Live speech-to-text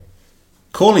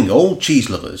Calling all cheese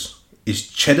lovers, is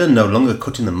cheddar no longer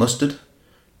cutting the mustard?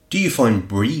 Do you find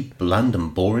brie bland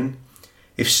and boring?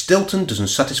 If Stilton doesn't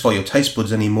satisfy your taste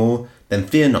buds anymore, then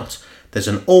fear not. There's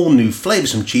an all-new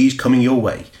flavoursome cheese coming your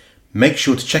way. Make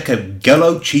sure to check out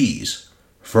Gallo Cheese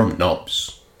from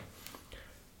Nobs.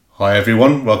 Hi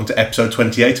everyone, welcome to episode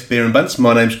 28 of Beer and Bants.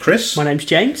 My name's Chris. My name's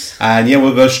James. And yeah,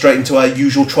 we'll go straight into our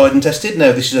usual tried and tested.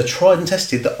 Now, this is a tried and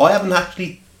tested that I haven't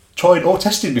actually tried or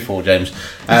tested before, James.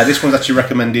 This one's actually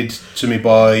recommended to me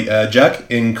by Jag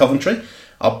in Coventry.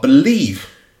 I believe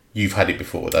you've had it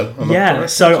before, though. Yeah,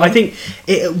 so I think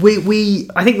it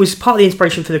was part of the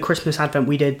inspiration for the Christmas Advent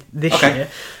we did this year.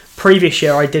 Previous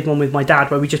year, I did one with my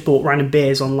dad where we just bought random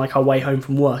beers on like our way home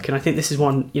from work, and I think this is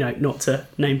one, not to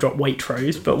name drop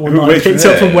Waitrose, but one that I picked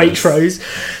up from Waitrose.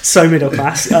 So middle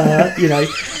class, at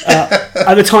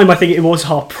the time I think it was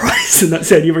half price, and that's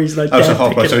the only reason I did. Oh, so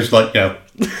half price, so it's like,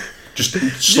 just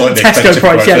slightly Tesco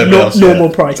price, normal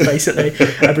price basically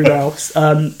everywhere else.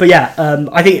 But yeah,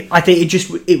 I think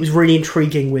it was really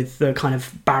intriguing with the kind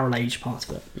of barrel age part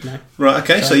of it. Right.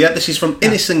 Okay. So this is from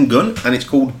Innis and Gunn, and it's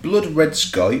called Blood Red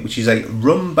Sky, which is a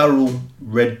rum barrel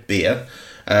red beer.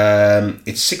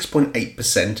 It's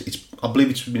 6.8%. I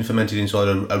believe it's been fermented inside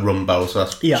a rum barrel, so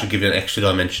that should give it an extra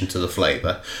dimension to the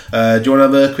flavour. Do you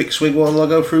want to have a quick swig while I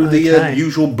go through the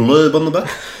usual blurb on the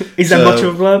back? Is there much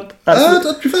of a blurb?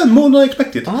 I prefer more than I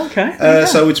expected. Oh, okay.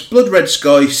 So it's Blood Red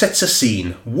Sky sets a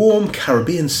scene. Warm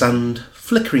Caribbean sand,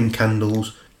 flickering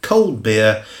candles, cold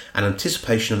beer, and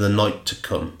anticipation of the night to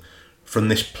come. From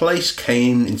this place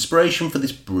came inspiration for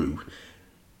this brew.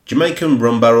 Jamaican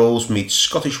rum barrels meet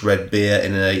Scottish red beer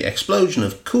in an explosion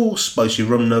of cool, spicy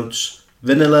rum notes,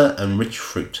 vanilla and rich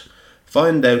fruit.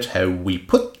 Find out how we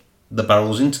put the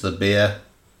barrels into the beer.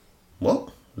 What?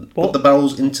 Put the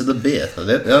barrels into the beer. I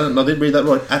did read that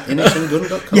right. At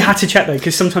innisandgun.com. You had to check though,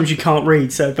 because sometimes you can't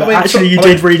read. So, you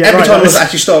did read it every right. Every time I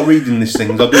actually start reading these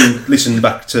things, I've been listening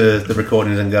back to the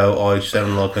recordings and go, I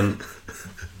sound like an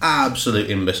absolute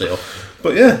imbecile.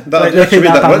 But yeah, they think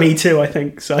that about me too, I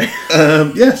think. So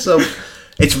so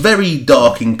it's very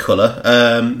dark in colour.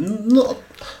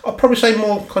 I'd probably say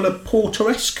more kind of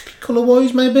porter-esque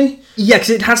colour-wise, maybe. Yeah,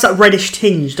 because it has that reddish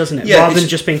tinge, doesn't it? Yeah, rather than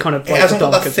just being kind of. It hasn't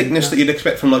got that thickness that you'd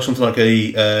expect from like something like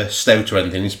a stout or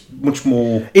anything. It's much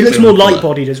more. It looks more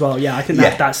light-bodied as well. Yeah, I think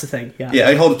that's the thing. Yeah. Yeah,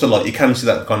 I hold it to light. You can see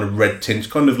that kind of red tinge,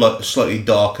 kind of like a slightly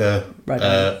darker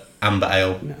amber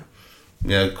ale.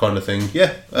 Yeah. Kind of thing.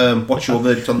 Yeah. What's your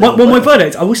verdict on that? Well, my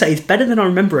verdict, I will say, is better than I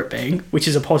remember it being, which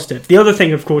is a positive. The other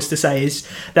thing, of course, to say is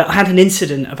that I had an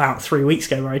incident about 3 weeks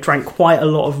ago where I drank quite a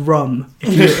lot of rum.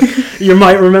 You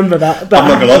might remember that. I'm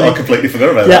not gonna lie, I completely forgot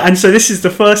about that. Yeah, and so this is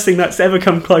the first thing that's ever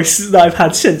come close that I've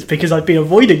had since, because I've been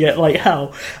avoiding it like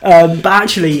hell. But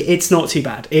actually, it's not too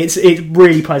bad. It's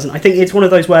really pleasant. I think it's one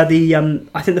of those where I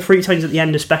think the fruit tones at the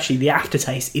end, especially the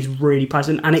aftertaste, is really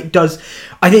pleasant, and it does.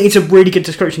 I think it's a really good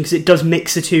description because it does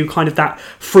mix the two, kind of that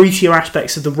fruitier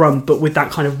aspects of the rum, but with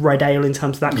that kind of red ale in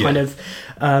terms of that kind of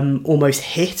almost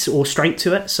hit or strength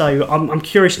to it. So I'm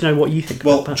curious to know what you think.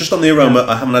 Well, just on the aroma,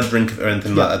 I haven't had a drink or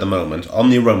anything like that at the moment. On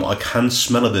the aroma, I can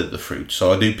smell a bit of the fruit,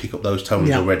 so I do pick up those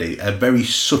tones already. A very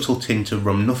subtle tint of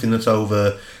rum, nothing that's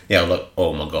over. Like,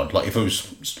 oh my god, like if it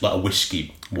was like a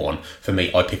whiskey one, for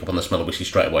me, I pick up on the smell of whiskey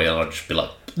straight away, and I'd just be like.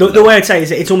 The way I'd say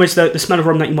is it's almost the smell of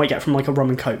rum that you might get from like a rum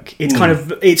and coke. It's kind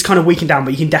of weakened down,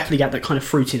 but you can definitely get that kind of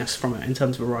fruitiness from it in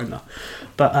terms of aroma.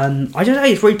 But I don't know,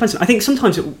 it's really pleasant. I think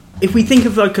sometimes if we think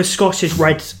of like a Scottish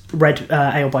red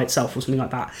ale by itself or something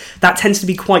like that, that tends to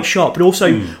be quite sharp, but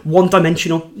also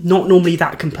one-dimensional, not normally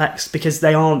that complex, because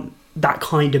they aren't that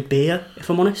kind of beer, if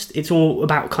I'm honest. It's all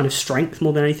about kind of strength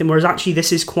more than anything, whereas actually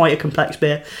this is quite a complex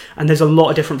beer, and there's a lot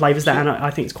of different flavours there, and I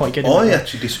think it's quite good. I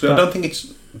actually disagree. I don't think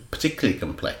it's particularly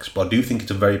complex, but I do think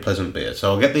it's a very pleasant beer.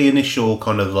 So I'll get the initial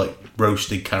kind of like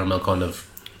roasted caramel kind of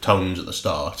tones at the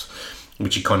start,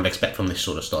 which you kind of expect from this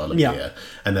sort of style of beer,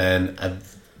 and then a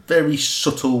very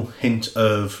subtle hint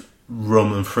of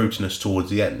rum and fruitiness towards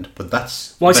the end, but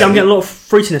that's... Well, I see I'm getting a lot of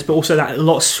fruitiness, but also a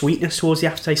lot of sweetness towards the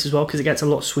aftertaste as well, because it gets a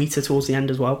lot sweeter towards the end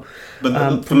as well.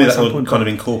 But for me, that kind of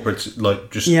incorporates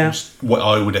like just what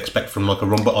I would expect from like a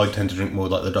rum, but I tend to drink more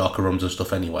like the darker rums and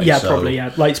stuff anyway. Yeah, so, probably,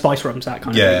 like spice rums, that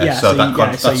kind of thing. Yeah, so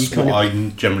that's what I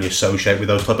generally associate with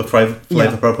those type of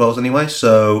flavour profiles anyway.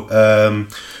 So,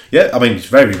 Yeah, I mean, it's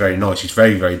very, very nice. It's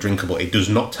very, very drinkable. It does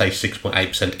not taste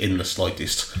 6.8% in the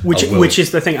slightest. Which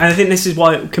is the thing. And I think this is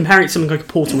why, comparing it to something like a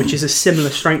porter, which is a similar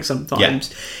strength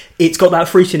sometimes, it's got that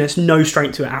fruitiness, no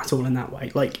strength to it at all in that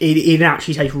way. Like, it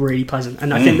actually tastes really pleasant.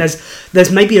 And I think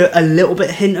there's maybe a little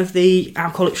bit hint of the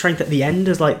alcoholic strength at the end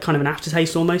as like kind of an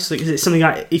aftertaste almost. Because it's something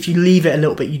like, if you leave it a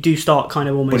little bit, you do start kind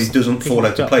of almost... But it doesn't fall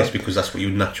out of place because that's what you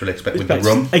would naturally expect with the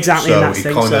rum. Exactly, so and that's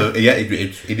it kind of... Yeah, it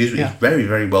is. It's very,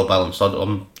 very well balanced.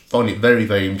 I'm finding it very,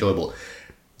 very enjoyable.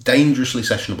 Dangerously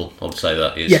sessionable, I would say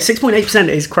that is. Yeah, 6.8%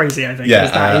 is crazy, I think.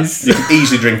 Yeah, you can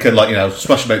easily drink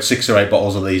smash about 6 or 8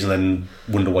 bottles of these and then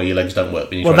wonder why your legs don't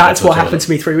work. Well, that's what happened to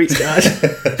me 3 weeks ago.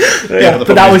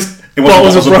 But that was it wasn't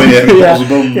bottles of beer, bottles of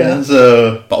bum. Yeah.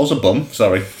 Bottles of bum,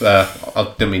 sorry.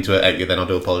 I didn't mean to out you then, I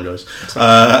do apologise.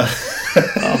 Oh,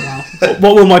 wow.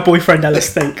 What will my boyfriend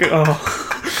Ellis think?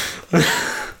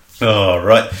 Oh,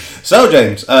 right. So,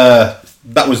 James,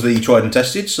 that was the tried and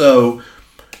tested. So,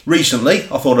 recently,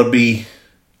 I thought I'd be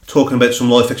talking about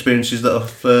some life experiences that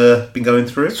I've been going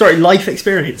through. Sorry, life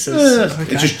experiences?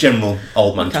 Okay. It's just general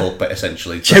old man talk, but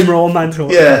essentially. General old man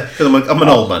talk? Yeah, because I'm an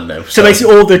old man now. So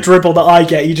basically all the dribble that I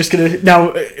get, you're just going to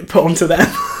now put onto them?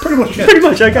 Pretty much, yeah. Pretty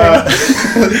much, okay. I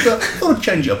thought I'd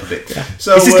change it up a bit. Yeah.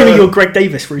 So, is this going to be your Greg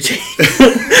Davis routine?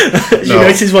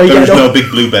 Notice why there's no big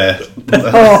blue bear.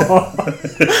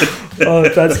 Oh,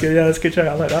 that's good. Yeah, that's a good show.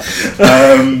 I like that.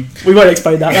 We won't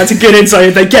explain that. That's a good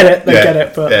insight. They get it. They get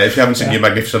it. But yeah, if you haven't seen Your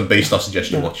Magnificent Beast, I suggest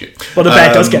you watch it. Well, the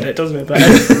bear does get it, doesn't it?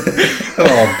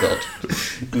 Oh, God.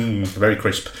 Very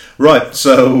crisp. Right,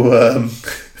 so...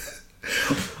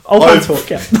 Old man talk,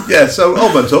 yeah. Yeah, so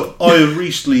old man talk. I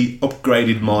recently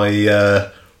upgraded my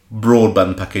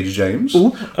broadband package, James.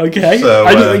 Ooh, okay.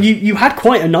 So, you had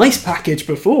quite a nice package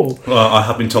before. Well, I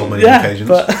have been told many occasions.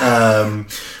 But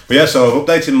yeah, so I've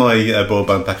updated my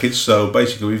broadband package. So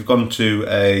basically, we've gone to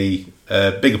a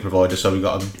bigger provider. So we've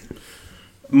got a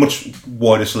much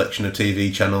wider selection of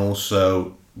TV channels.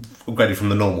 So upgraded from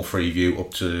the normal Freeview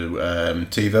up to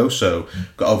TiVo. So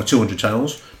got over 200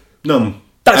 channels.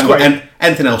 That's great. And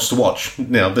anything else to watch?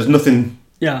 There's nothing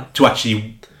to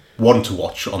actually want to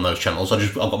watch on those channels.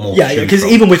 I've got more. Yeah, because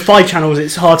even with 5 channels,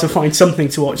 it's hard to find something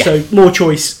to watch. So more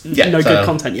choice, good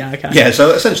content. Yeah, okay. Yeah,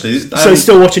 so essentially,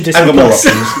 still watching Disney+. I've got more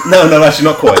options. No, actually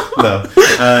not quite. No,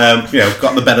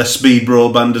 got the better speed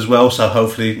broadband as well. So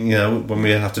hopefully, when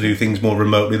we have to do things more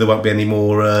remotely, there won't be any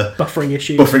more buffering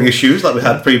issues like we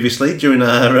had previously during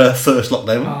our first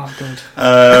lockdown. Oh god.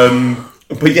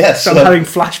 But yes, I'm having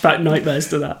flashback nightmares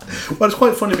to that. Well, it's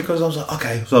quite funny because I was like,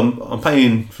 okay, so I'm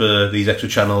paying for these extra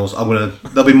channels.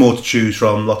 There'll be more to choose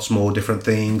from, lots more different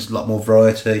things, a lot more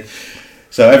variety.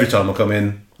 So every time I come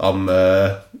in, I'm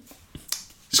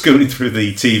scooting through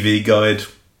the TV guide.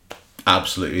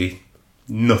 Absolutely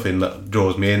nothing that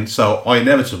draws me in. So I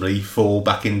inevitably fall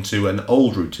back into an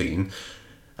old routine,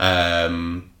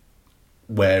 whereas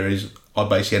I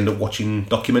basically end up watching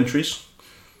documentaries.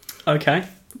 Okay.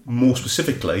 More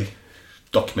specifically,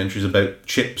 documentaries about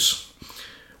chips,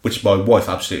 which my wife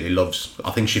absolutely loves.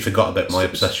 I think she forgot about my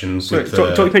obsession with...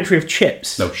 documentary of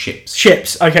chips? No, chips.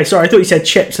 Chips. Okay, sorry, I thought you said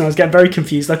chips and I was getting very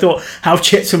confused. I thought how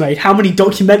chips were made. How many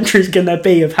documentaries can there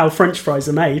be of how French fries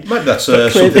are made? Maybe that's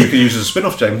something you can use as a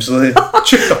spin-off, James. Chip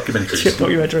documentaries. Chip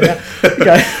documentary, yeah.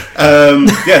 Okay.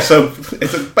 So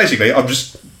basically I've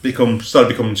just started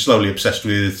becoming slowly obsessed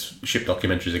with ship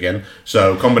documentaries again.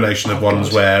 So combination of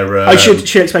ones where... I should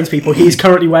explain to people, he's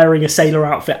currently wearing a sailor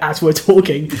outfit as we're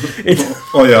talking.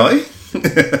 Oh, yeah?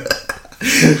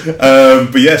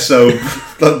 But yeah, so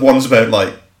ones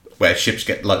about where ships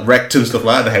get wrecked and stuff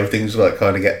like that, and how things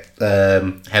kind of get...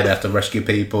 how they have to rescue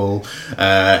people,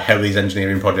 how these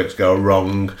engineering projects go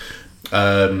wrong.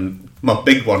 My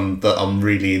big one that I'm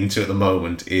really into at the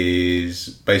moment is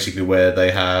basically where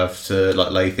they have to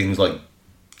lay things like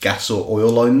gas or oil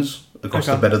lines across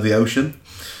the bed of the ocean,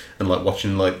 and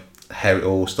watching how it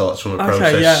all starts from a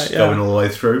process going all the way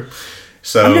through.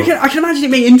 So I can imagine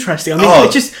it being interesting. I mean,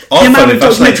 it's just the amount of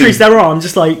documentaries there are. I'm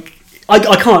just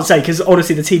I can't say, because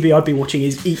honestly the TV I've been watching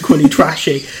is equally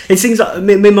trashy. It seems like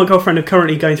me and my girlfriend are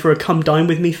currently going through a Come Dine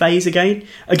With Me phase again,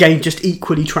 just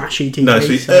equally trashy TV. No,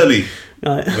 early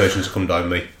versions Come Dine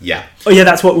With Me, yeah. Oh yeah,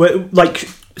 that's what we're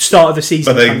start of the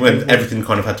season. But everything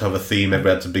kind of had to have a theme,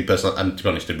 everyone had to be personal, and to be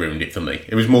honest, it ruined it for me.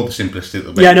 It was more the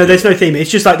simplistic. There's no theme.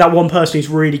 It's just that one person who's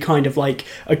really kind of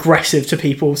aggressive to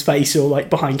people's face or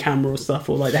behind camera or stuff,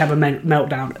 or they have a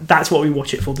meltdown. That's what we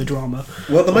watch it for, the drama.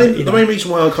 Well, the main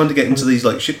reason why I kind of get into these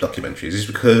ship documentaries is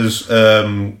because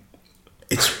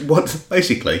it's what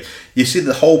basically you see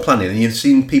the whole planning, and you've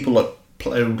seen people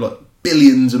play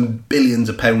billions and billions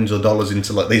of pounds or dollars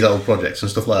into these old projects and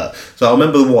stuff like that. So I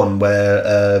remember the one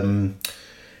where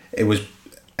it was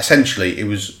essentially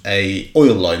a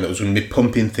oil line that was going to be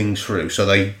pumping things through. So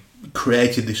they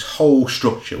created this whole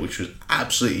structure, which was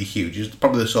absolutely huge. It was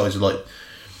probably the size of like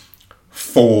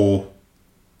 4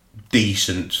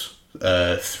 decent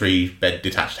 3-bed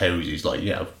detached houses, like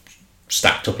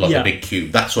stacked up like a big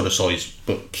cube, that sort of size,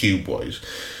 but cube wise.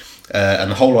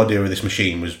 And the whole idea of this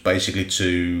machine was basically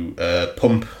to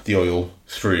pump the oil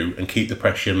through and keep the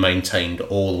pressure maintained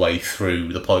all the way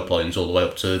through the pipelines, all the way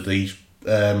up to these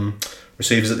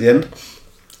receivers at the end.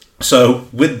 So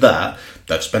with that,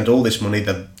 they've spent all this money.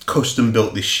 They've custom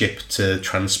built this ship to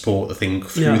transport the thing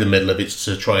through the middle of it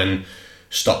to try and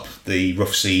stop the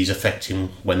rough seas affecting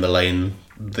when they're laying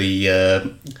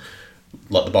the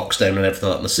like the box down and everything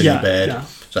like on the seabed. Yeah.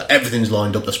 So everything's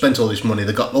lined up. They've spent all this money.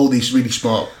 They've got all these really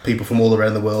smart people from all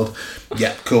around the world.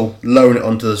 Yeah, cool. Lowering it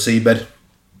onto the seabed.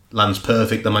 Lands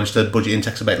perfect. They managed to budget in.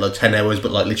 Takes about like 10 hours,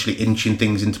 but like literally inching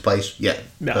things into place. Yeah,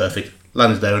 perfect.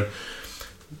 Lands down.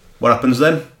 What happens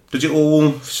then? Does it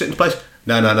all sit into place?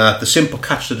 No. The simple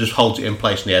catch that just holds it in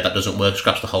place. Yeah, that doesn't work.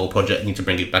 Scraps the whole project. You need to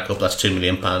bring it back up. That's £2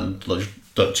 million. Like,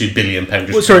 £2 billion.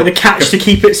 The catch to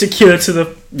keep it secure to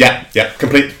the... Yeah,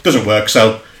 complete. Doesn't work,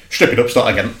 so strip it up,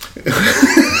 start again.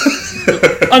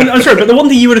 I'm sorry, but the one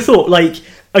thing you would have thought, like,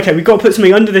 okay, we've got to put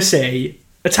something under the sea,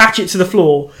 attach it to the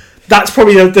floor. That's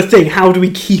probably the thing. How do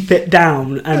we keep it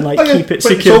down and keep it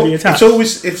securely attached?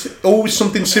 It's always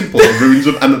something simple that ruins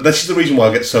them, and this is the reason why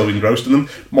I get so engrossed in them.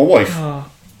 My wife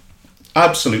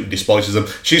absolutely despises them.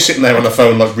 She's sitting there on her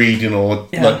phone, reading on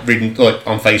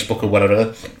Facebook or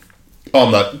whatever.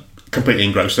 I'm completely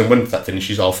engrossed, and when that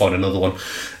finishes, I'll find another one.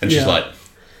 And she's like,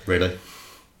 "Really?"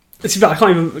 I can't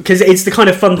even, because it's the kind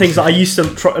of fun things that I used to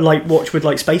watch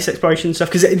with space exploration and stuff.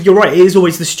 Because you're right, it is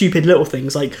always the stupid little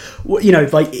things like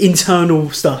internal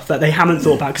stuff that they haven't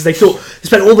thought about, because they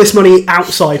spent all this money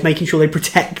outside making sure they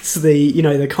protect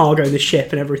the cargo and the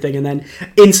ship and everything, and then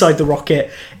inside the rocket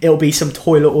it'll be some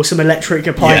toilet or some electric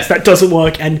appliance that doesn't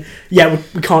work, and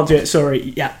we can't do it.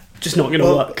 Sorry, just not going to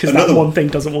work because that one thing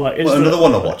doesn't work. Another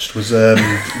one I watched was they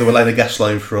were laying a gas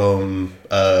line from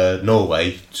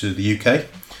Norway to the UK.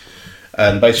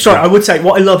 And basically, sorry, I would say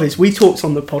what I love is we talked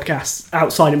on the podcast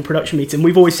outside in production meeting.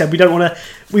 We've always said we don't want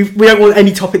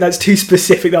any topic that's too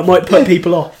specific that might put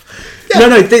people off. Yeah.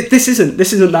 No, this isn't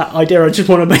that idea. I just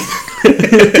want to make.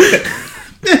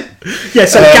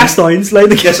 Gas lines, laying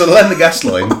the gas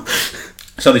line.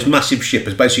 So this massive ship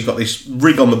has basically got this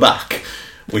rig on the back,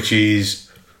 which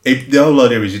is the whole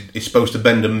idea is it's supposed to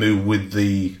bend and move with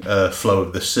the flow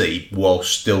of the sea while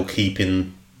still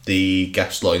keeping the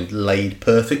gas line laid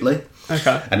perfectly.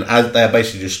 Okay. And as they're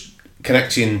basically just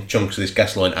connecting chunks of this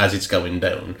gas line as it's going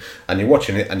down, and you're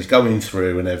watching it, and it's going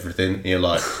through and everything, and you're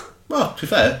like, well, to be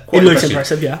fair, quite it looks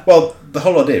impressive, yeah. Well, the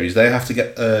whole idea is they have to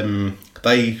get,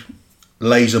 they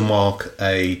laser mark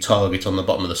a target on the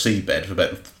bottom of the seabed for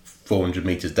about 400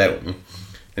 metres down,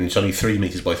 and it's only 3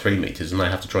 metres by 3 metres, and they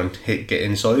have to try and get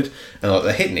inside, and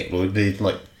they're hitting it with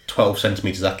 12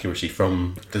 centimetres accuracy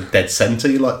from the dead centre.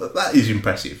 You're like, that is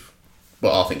impressive.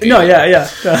 Well, I think. No, yeah.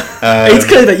 It's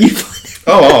clear that you find it.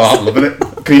 I'm loving it.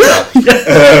 Can you tell?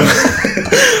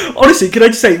 Honestly, can I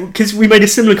just say, because we made a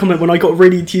similar comment when I got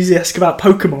really enthusiastic about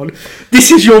Pokemon,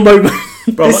 this is your moment.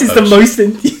 This is the most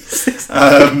enthusiastic.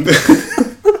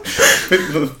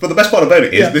 But the best part about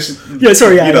it is this.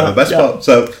 The best part.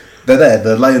 So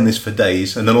they're laying this for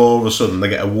days, and then all of a sudden they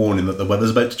get a warning that the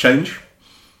weather's about to change.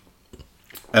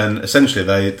 And essentially,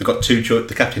 they've got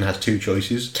the captain has 2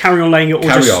 choices: carry on laying it, or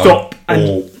just stop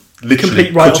and literally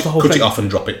complete write off the whole cut thing. it off and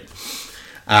drop it.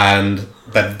 And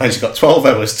they've basically got 12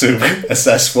 hours to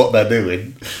assess what they're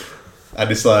doing.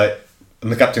 And it's and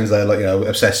the captain's there,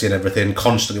 obsessing everything,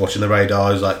 constantly watching the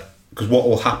radars, because what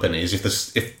will happen is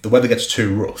if the weather gets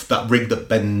too rough, that rig that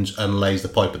bends and lays the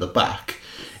pipe at the back,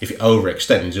 if it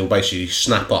overextends, it'll basically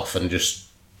snap off and just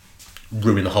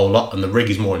ruin the whole lot, and the rig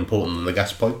is more important than the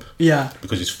gas pipe. Yeah.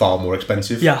 Because it's far more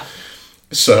expensive. Yeah.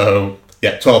 So,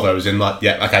 12 hours in,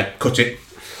 okay, cut it.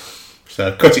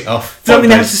 So, cut it off. Does that mean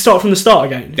they have to start from the start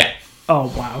again? Yeah. Oh,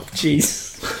 wow.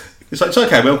 Jeez. It's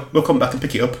okay, we'll come back and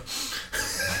pick it up.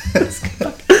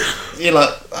 You're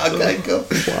like, okay, cool.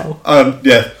 Wow.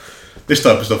 This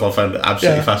type of stuff I found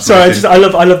absolutely fascinating. Sorry,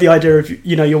 I love the idea of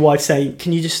your wife saying,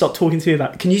 "Can you just stop talking to me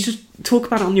about it? Can you just talk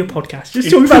about it on your podcast? Just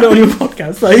talk about it on your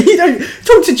podcast. You don't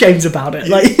talk to James about it."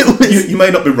 You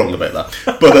may not be wrong about that,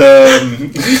 but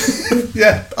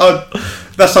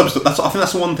that type of stuff. I think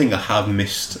that's the one thing I have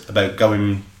missed about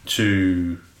going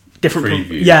to different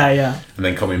preview. Yeah, and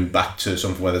then coming back to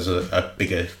something where there's a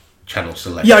bigger channel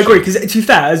selection. Yeah, I agree. Because to be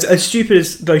fair, as stupid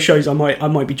as those shows I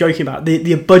might be joking about,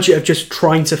 the budget of just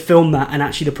trying to film that and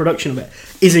actually the production of it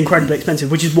is incredibly expensive,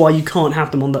 which is why you can't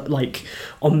have them on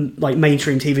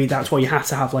mainstream TV. That's why you have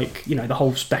to have the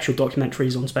whole special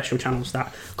documentaries on special channels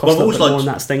that cost a little bit more, and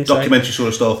that's thing. Documentary sort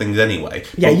of style things anyway.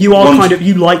 Yeah, you are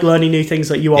you like learning new things.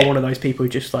 You are one of those people who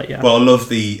just Well, I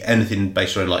love anything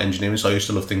based around engineering. So I used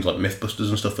to love things like MythBusters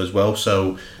and stuff as well.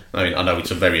 So I mean, I know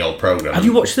it's a very old program. Have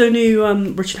you watched the new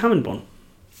Richard Hammond one?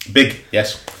 Big,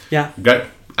 yes. Yeah. Great.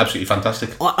 Absolutely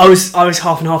fantastic. I was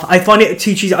half and half. I find it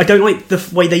too cheesy. I don't like the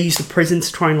way they use the prison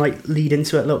to try and lead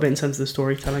into it a little bit in terms of the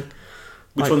storytelling.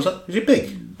 Which one's that? Is it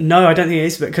Big? No, I don't think it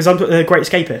is, because I'm the Great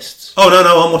Escapists. Oh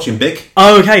no, I'm watching Big.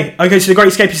 Oh, okay. So the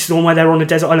Great Escapists is the one where they're on a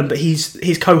desert island, but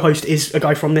his co-host is a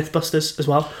guy from MythBusters as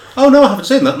well. Oh no, I haven't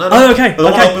seen that. No. Oh, okay. The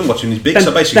one I've been watching is Big.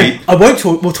 So basically, I won't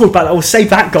talk. We'll talk about that. We'll save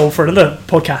that goal for another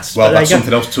podcast. Well, that's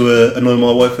something else to annoy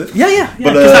my wife with. Yeah.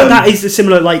 Because that is a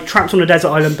similar, trapped on a desert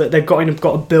island, but they've got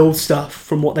to build stuff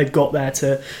from what they've got there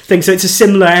to things. So it's a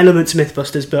similar element to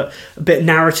MythBusters, but a bit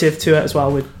narrative to it as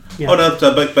well. Oh no,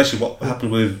 basically what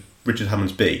happened with Richard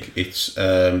Hammond's Big, it's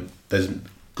there's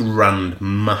grand,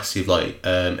 massive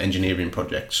engineering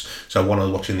projects. So one I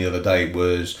was watching the other day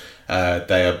was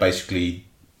they are basically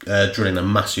drilling a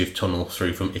massive tunnel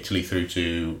from Italy through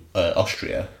to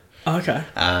Austria. Oh, okay.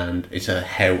 And it's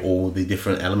how all the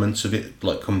different elements of it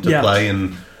come to play.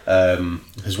 And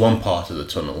there's one part of the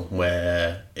tunnel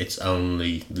where it's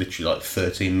only literally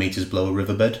 13 metres below a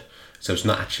riverbed, so it's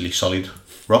not actually solid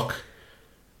rock.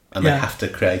 And they have to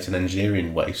create an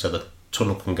engineering way so the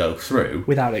tunnel can go through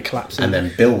without it collapsing, and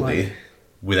then build it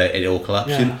without it all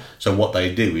collapsing. Yeah. So what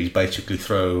they do is basically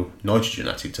throw nitrogen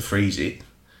at it to freeze it,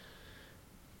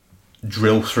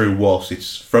 drill through whilst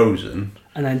it's frozen,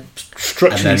 and then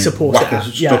structurally support whack it.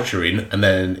 A structure in, and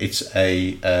then it's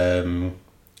it's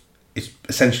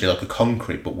essentially like a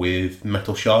concrete but with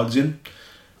metal shards in.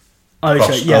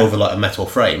 Over a metal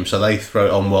frame. So they throw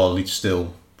it on while it's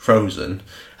still frozen,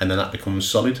 and then that becomes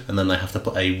solid, and then they have to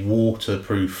put a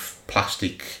waterproof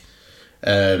plastic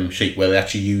sheet where they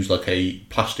actually use a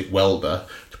plastic welder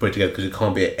to put it together, because it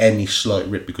can't be any slight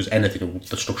rip, because anything,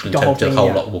 the structural integrity of the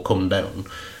whole lot will come down.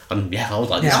 And I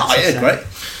was like, great.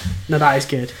 No, that is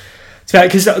good.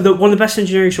 Because one of the best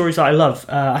engineering stories that I love,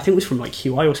 I think it was from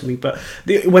QI or something, but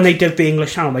when they did the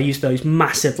English Channel, they used those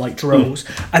massive drills,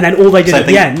 and then all they did at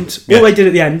the end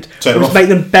was make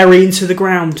them bury into the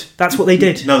ground. That's what they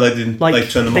did. No, they didn't. They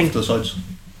turned them off to the sides.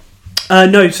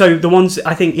 No, so the ones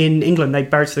I think in England they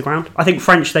buried to the ground. I think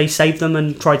French they saved them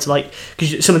and tried to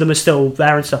because some of them are still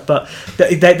there and stuff, but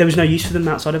there was no use for them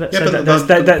outside of it. Yeah, so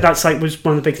that's was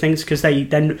one of the big things, because they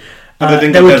then.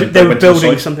 They were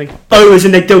building something. Oh, as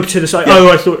in they dug to the side. Yeah. Oh,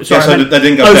 I thought. Sorry, so they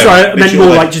didn't go. Oh, sorry, I meant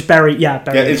more just bury. Yeah,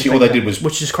 bury. Yeah, literally all they did was,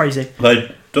 which is crazy.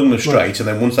 They dug them straight, and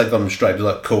then once they'd gone them straight, they're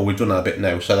like, "Cool, we've done our bit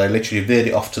now." So they literally veered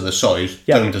it off to the side,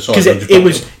 dug them to the side.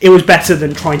 Because it was better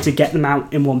than trying to get them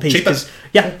out in one piece. Cheaper.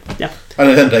 Yeah.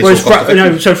 And then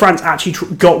so France actually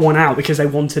got one out because they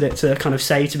wanted it to kind of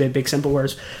say to be a big symbol,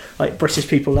 whereas British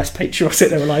people, less patriotic,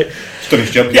 they were like, "It's done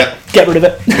its job, yeah, get rid of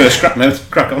it." Bit of scrap now,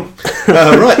 crack on.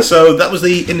 Right, so that was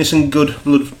the Innocent Gun.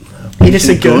 Blood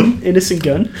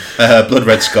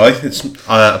Red Sky. It's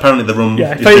apparently the rum.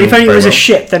 Yeah, if only it was a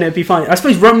ship, then it'd be fine. I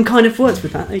suppose rum kind of works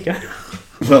with that. There you go.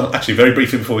 Well, actually, very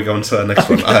briefly before we go on to our next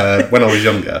one, when I was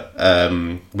younger,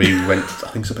 we went, I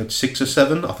think it's about 6 or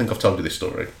 7. I think I've told you this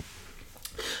story.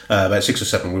 About 6 or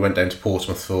 7, we went down to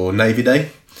Portsmouth for Navy Day.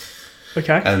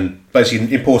 Okay. And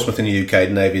basically, in Portsmouth in the UK,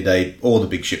 Navy Day, all the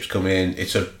big ships come in.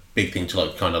 It's a big thing to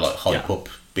hype up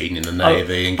being in the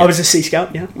Navy. I was a Sea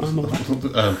Scout, yeah. I'm all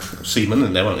that. Seaman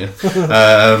in there, weren't you?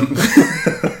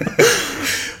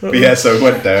 But yeah, so we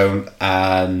went down,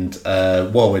 and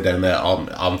while we're down there,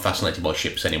 I'm fascinated by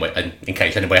ships anyway, and in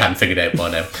case anybody hadn't figured it out by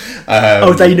now.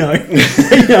 They know.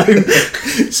 They know.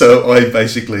 So I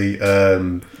basically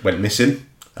went missing,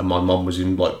 and my mum was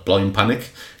in blind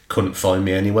panic, couldn't find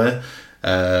me anywhere.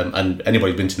 And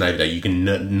anybody who's been to Navy Day, you can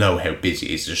know how busy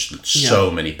it is. There's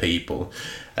so many people.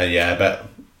 And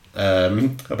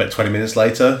about 20 minutes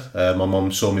later, my mum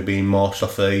saw me being marched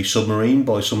off a submarine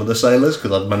by some of the sailors,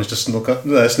 because I'd managed to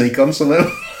sneak on somehow.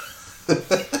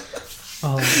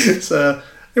 So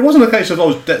it wasn't a case of I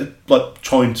was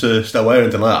trying to stay away or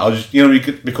anything like that. I was just,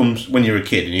 it becomes when you're a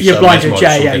kid and you're so mesmerised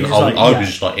by something. I was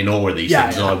just in awe of these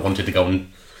things, and I wanted to go and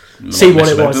see what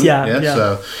it was.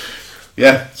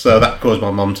 So that caused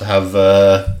my mum to have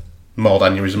mild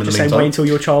aneurysm in the meantime. Wait until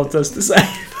your child does the same.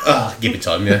 Give it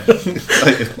time, yeah.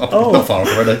 Not far off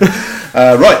already.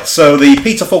 Right, so the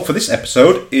Peter Falk for this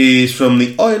episode is from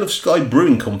the Isle of Skye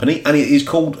Brewing Company, and it is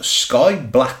called Sky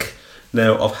Black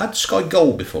Now, I've had Sky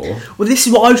Gold before. Well, this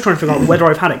is what I was trying to figure out, whether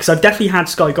I've had it, because I've definitely had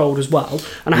Sky Gold as well,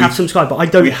 and I have some Sky, but I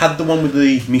don't... We had the one with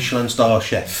the Michelin star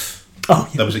chef. Oh,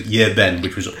 yeah. That was at Year Ben,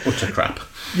 which was utter crap.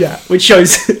 Yeah, which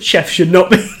shows chefs should not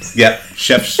be... Yeah,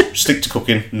 chefs stick to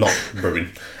cooking, not brewing.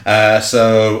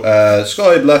 So,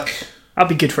 Sky Black... That'd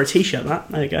be good for a t-shirt, that.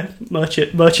 There you go.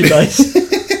 Merchandise.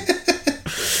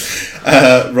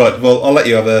 Right, well, I'll let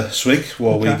you have a swig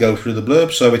while we go through the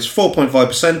blurb. So it's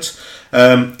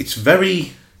 4.5%. It's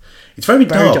very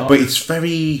dark, but it's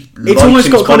very light. It's almost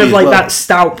in got its kind body of as like well. that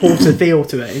stout porter feel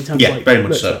to it in terms of like... very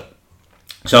much so.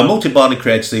 So Malted Barley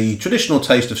creates the traditional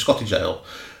taste of Scottish ale.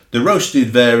 The roasted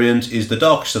variant is the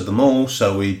darkest of them all,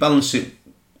 so we balance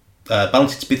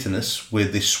its bitterness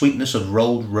with the sweetness of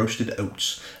rolled roasted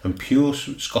oats and pure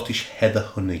Scottish heather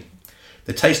honey.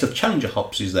 The taste of Challenger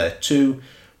hops is there too,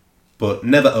 but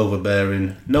never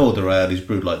overbearing. No other ale is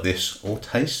brewed like this or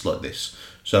tastes like this.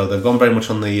 So they've gone very much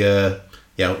on the,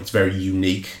 it's very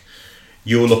unique.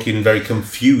 You're looking very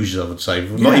confused, I would say.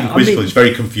 Not even quizzical, it's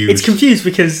very confused. It's confused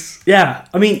because,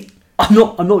 I'm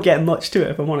not getting much to it,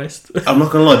 if I'm honest. I'm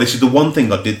not going to lie, this is the one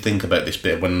thing I did think about this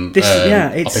bit when I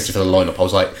picked it for the lineup. I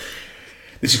was like,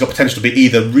 this has got potential to be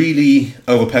either really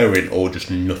overpowering or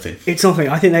just nothing. It's nothing.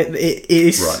 I think that it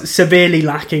is severely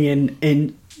lacking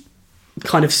in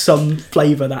kind of some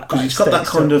flavour because it's got that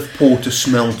kind of porter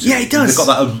smell to it. Yeah, it does. It's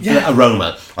got that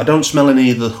aroma. I don't smell any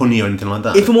of the honey or anything like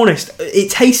that. If I'm honest, it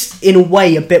tastes in a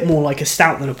way a bit more like a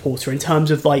stout than a porter in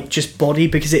terms of like just body,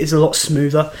 because it is a lot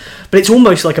smoother. But it's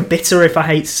almost like a bitter, if I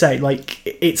hate to say. Like,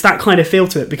 it's that kind of feel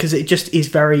to it because it just is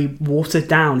very watered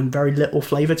down and very little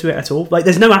flavour to it at all. Like,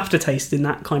 there's no aftertaste in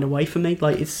that kind of way for me.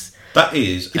 Like, a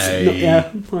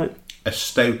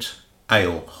stout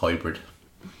ale hybrid.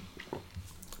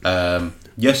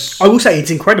 Yes, I will say it's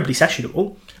incredibly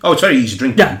sessionable. Oh, it's very easy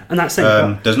drinking. Yeah, and that's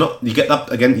it. There's not you get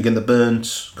that again. You get the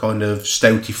burnt kind of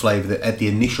stouty flavour at the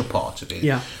initial part of it.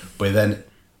 Yeah, but then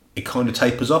it kind of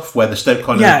tapers off where the stout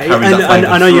kind of carries and, that flavour.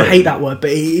 I know through. you hate that word,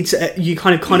 but it's you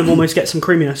kind of almost get some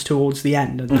creaminess towards the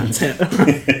end, and that's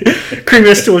it.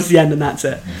 Creaminess towards the end, and that's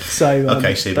it. So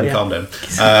okay, Stephen, calm down.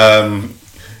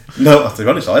 No, to be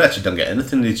honest, I actually don't get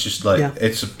anything. It's just like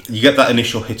you get that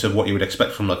initial hit of what you would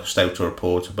expect from like a stout or a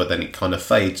porter, but then it kind of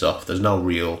fades off. There's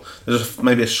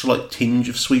maybe a slight tinge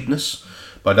of sweetness,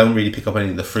 but I don't really pick up any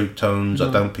of the fruit tones. No.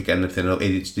 I don't pick anything up.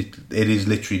 It is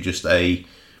literally just a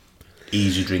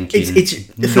easy drinking.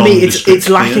 For me, it's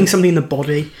lacking something in the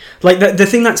body. Like the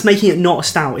thing that's making it not a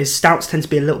stout is stouts tend to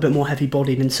be a little bit more heavy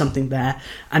bodied and something there,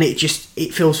 and it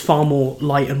feels far more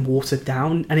light and watered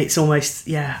down, and it's almost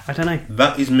I don't know.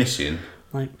 That is missing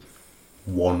like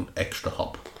one extra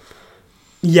hop.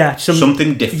 Yeah,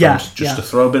 something different, to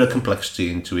throw a bit of complexity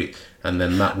into it. And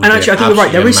then that would and actually, I think you're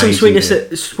right. There is some sweetness beer.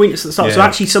 at the start. Yeah. So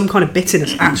actually, some kind of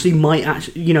bitterness might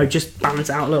just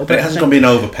balance it out a little bit. But it hasn't got to be an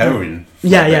overpowering.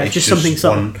 Just something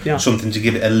something to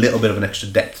give it a little bit of an extra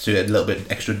depth to it, a little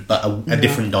bit extra, a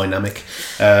different dynamic.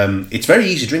 It's very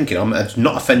easy drinking. It's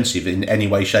not offensive in any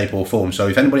way, shape, or form. So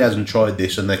if anybody hasn't tried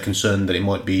this and they're concerned that it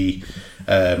might be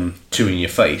too in your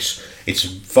face, it's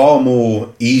far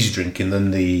more easy drinking than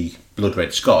the Blood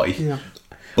Red Sky. Yeah.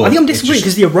 But I think I'm disappointed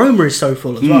because the aroma is so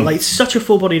full as well. Like, it's such a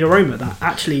full-bodied aroma that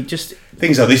actually just...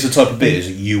 Things like this are the type of beers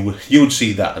that you would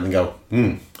see that and go,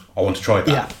 I want to try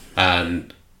that. Yeah.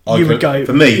 And I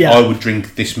would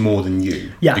drink this more than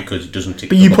you because it doesn't tick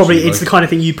But it's the kind of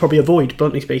thing you'd probably avoid,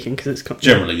 bluntly speaking, because it's...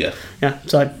 Generally, yeah. Yeah,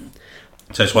 so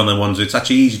it's one of the ones, it's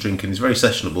actually easy drinking, it's very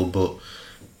sessionable, but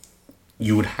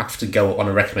you would have to go on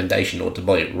a recommendation or to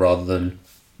buy it rather than,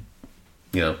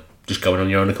 just going on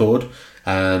your own accord.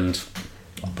 And...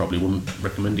 I probably wouldn't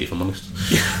recommend it if I'm honest.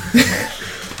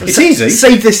 It's easy.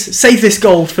 Save this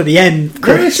gold for the end,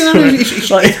 Chris.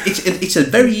 It's a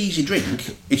very easy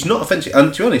drink. It's not offensive.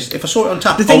 And to be honest, if I saw it on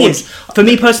tap, the thing is, for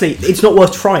me personally, it's not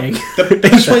worth trying. The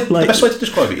best way to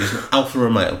describe it is an Alfa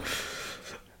Romeo.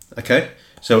 Okay,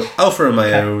 so Alfa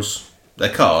Romeos,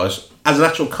 their cars, as an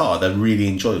actual car, they're really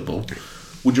enjoyable.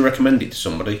 Would you recommend it to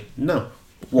somebody? No.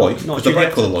 Why? Because they're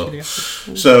bright colour oil.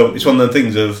 So it's one of the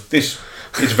things of this.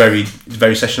 It's very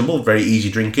sessionable, very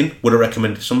easy drinking. Would I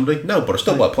recommend it to somebody? No, but I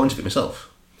still buy a pint of it myself.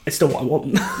 It's still what I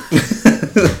want.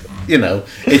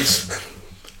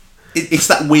 It's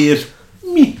that weird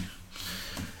me.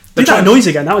 Did that noise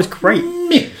again? That was great.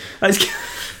 Me.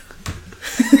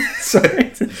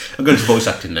 Sorry. I'm going to voice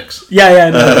acting next.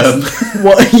 Yeah. No,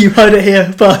 what you heard it here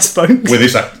first, folks. With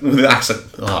the accent.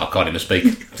 Oh, I can't even speak.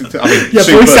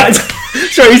 Voice acting.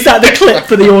 Sorry, is that the clip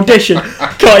for the audition?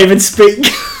 Can't even speak.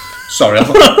 Sorry,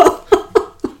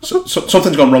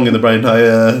 something's gone wrong in the brain.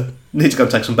 I need to go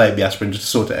and take some baby aspirin just to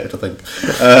sort it out, I think.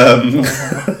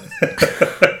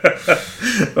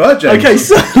 Right, James. Okay,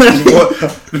 so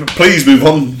Please move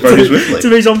on very swiftly. to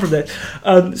move on from this.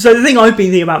 So the thing I've been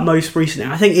thinking about most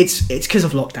recently, I think it's because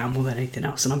of lockdown more than anything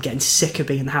else, and I'm getting sick of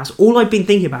being in the house. All I've been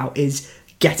thinking about is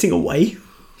getting away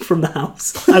from the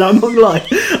house, and I'm not gonna lie,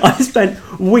 I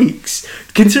spent weeks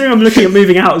considering I'm looking at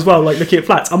moving out as well, like looking at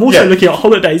flats. I'm also looking at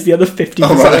holidays the other 50%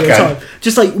 of the time,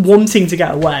 just like wanting to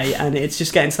get away, and it's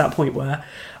just getting to that point where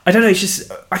I don't know. It's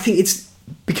just I think it's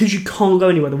because you can't go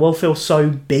anywhere. The world feels so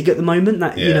big at the moment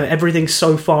that you know everything's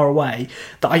so far away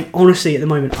that I honestly at the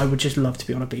moment I would just love to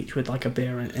be on a beach with like a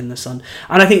beer in the sun.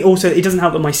 And I think also it doesn't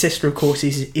help that my sister of course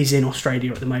is in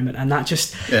Australia at the moment, and that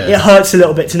just it hurts a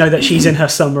little bit to know that she's in her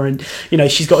summer and you know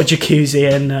she's got a jacuzzi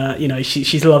and you know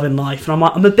she's loving life, and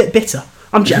I'm a bit bitter.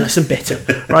 I'm jealous and bitter,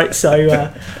 right? So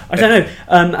I don't know.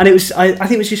 And it was I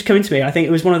think it was just coming to me. I think it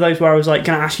was one of those where I was like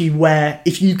going to ask you where,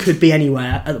 if you could be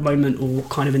anywhere at the moment or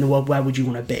kind of in the world, where would you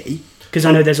want to be? Because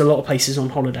I know there's a lot of places on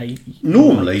holiday.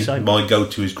 Normally, my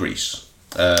go-to is Greece,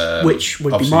 which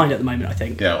would be mine at the moment. I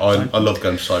think. Yeah, I love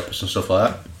going to Cyprus and stuff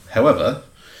like that. However,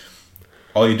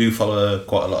 I do follow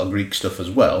quite a lot of Greek stuff as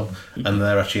well, and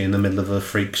they're actually in the middle of a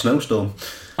freak snowstorm.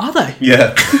 Are they?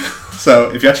 Yeah.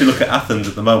 So if you actually look at Athens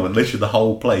at the moment, literally the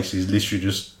whole place is literally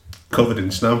just covered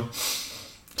in snow.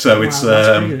 So it's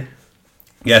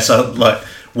yeah, so like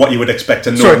what you would expect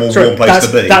a normal warm place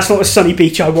to be. That's not a sunny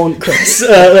beach I want, Chris.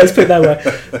 Let's put it that way.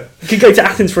 You could go to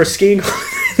Athens for a skiing.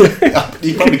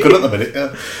 You probably could at the minute,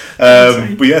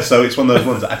 yeah. But yeah, so it's one of those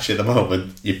ones that actually at the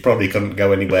moment you probably couldn't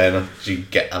go anywhere and you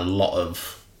get a lot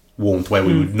of warmth where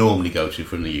we would normally go to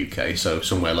from the UK, so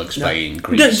somewhere like Spain,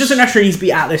 Greece. It doesn't necessarily need to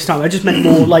be at this time. I just meant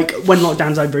more like when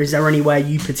lockdown's over, is there anywhere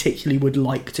you particularly would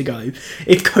like to go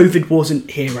if COVID wasn't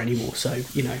here anymore? So,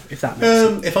 you know, if that makes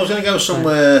sense. If I was going to go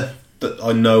somewhere that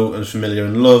I know and familiar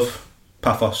and love,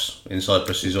 Paphos in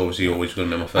Cyprus is obviously always going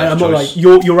to be my first choice. Like,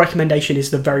 your recommendation is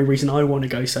the very reason I want to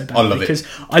go so badly. I love because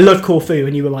I love Corfu,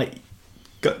 and you were like,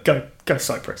 go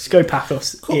Cyprus, go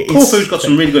Paphos. Corfu's got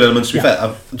some really good elements. To be fair,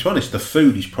 to be honest, the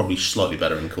food is probably slightly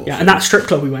better in Corfu. Yeah, and that strip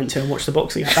club we went to and watched the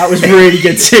boxing, that was really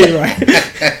good too,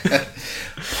 right?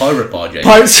 Pirate bar,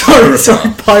 James.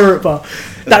 Pirate bar.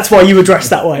 That's why you were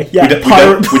dressed that way. Yeah,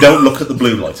 we don't look at the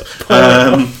blue light.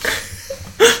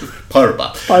 Pirate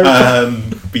bar.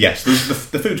 But yes,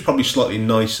 the food's probably slightly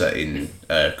nicer in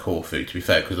Corfu, to be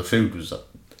fair, because the food was...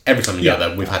 Every time we go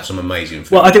there, we've had some amazing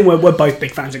food. Well, I think we're both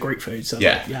big fans of Greek food. So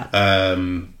yeah.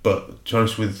 But to be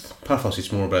honest, with Paphos,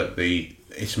 it's more about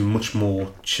it's much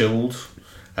more chilled.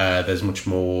 There's much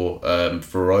more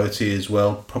variety as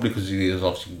well. Probably because it is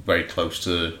obviously very close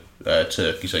to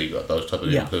Turkey, so you've got those type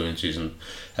of influences, and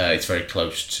it's very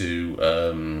close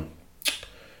to...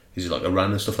 is it like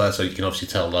Iran and stuff like that? So you can obviously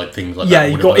tell like things like that.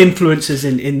 You've got influences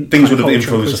in things would have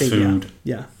influenced the food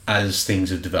as things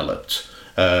have developed.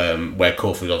 Where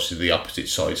Corfu is obviously the opposite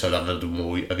side, so that had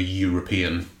more of a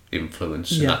European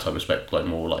influence in that type of respect, like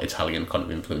more like Italian kind of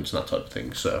influence and that type of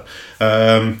thing. So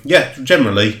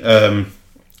generally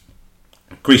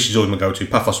Greece is always my go-to.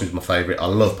 Paphos is my favourite. I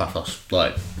love Paphos,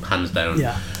 like hands down.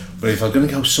 Yeah. But if I'm going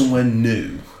to go somewhere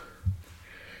new,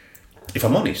 if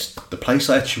I'm honest, the place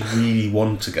I actually really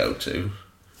want to go to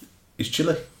is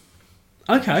Chile.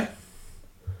 Okay.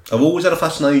 I've always had a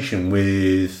fascination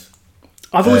with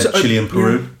Chile and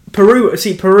Peru. Yeah.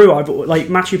 Peru, I've like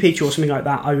Machu Picchu or something like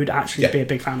that. I would actually be a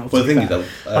big fan of. Well, the thing is, though,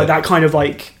 like that kind of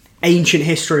like ancient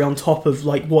history on top of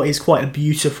like what is quite a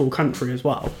beautiful country as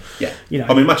well. Yeah, you know.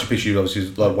 I mean, Machu Picchu obviously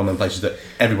is like one of the places that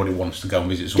everybody wants to go and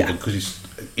visit something because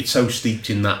it's so steeped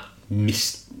in that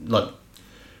mystique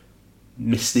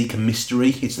and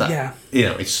mystery. It's that you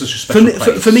know, it's such a special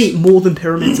place. For me, more than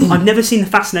pyramids, I've never seen the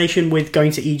fascination with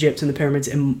going to Egypt and the pyramids.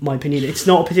 In my opinion, it's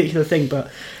not a particular thing, but.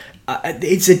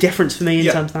 It's a difference for me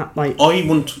in terms of that. Like,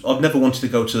 I've never wanted to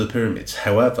go to the pyramids.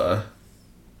 However,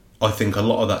 I think a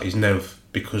lot of that is now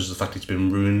because of the fact it's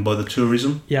been ruined by the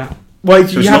tourism. Yeah. Well,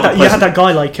 you had that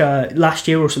guy like last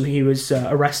year or something. He was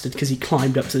arrested because he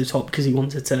climbed up to the top because he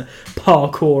wanted to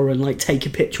parkour and like take a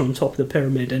picture on top of the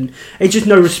pyramid, and it's just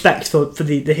no respect for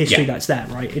the history that's there,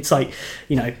 right? It's like,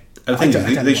 you know. And the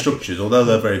thing is, these structures, although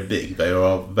they're very big, they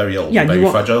are very old, very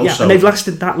fragile. Yeah, so, and they've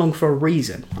lasted that long for a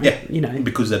reason. Right? Yeah, you know,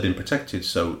 because they've been protected.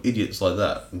 So idiots like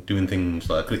that doing things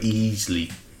like could easily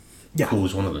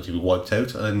cause one of them to be wiped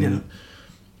out. And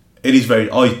It is very.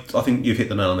 I think you've hit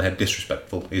the nail on the head.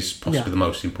 Disrespectful is possibly Yeah. the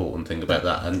most important thing about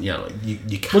that, and you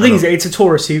can't. Well, the thing is, it's a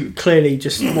tourist who clearly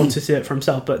just wanted to do it for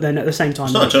himself, but then at the same time,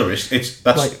 It's not a tourist.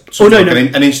 That's like-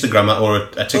 an Instagrammer or a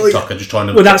TikToker just trying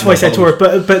to. Well, that's get why I more said followers.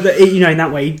 tourist, but in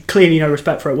that way, clearly no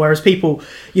respect for it. Whereas people,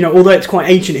 although it's quite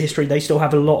ancient history, they still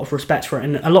have a lot of respect for it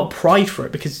and a lot of pride for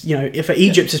it because if for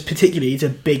Egypt is particularly, it's a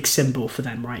big symbol for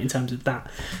them, right, in terms of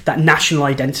that national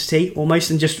identity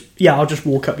almost, and just I'll just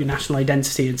walk up your national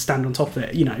identity and stand on top of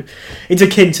it. It's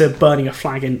akin to burning a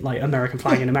flag in like American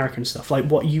flag in American stuff. Like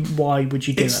why would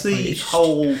you do It's it? the Like, it's just-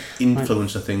 whole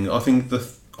influencer thing. I think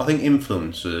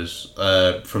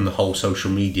influencers from the whole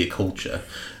social media culture,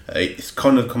 it's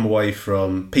kind of come away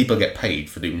from people get paid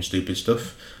for doing stupid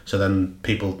stuff. So then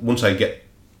people, once they get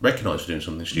recognised for doing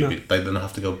something stupid, they then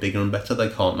have to go bigger and better. They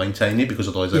can't maintain it because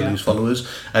otherwise they lose followers.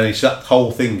 And it's that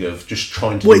whole thing of just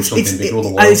trying to do something bigger all the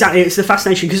while. Exactly, it's the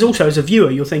fascination because also as a viewer,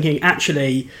 you're thinking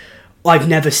actually. I've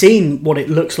never seen what it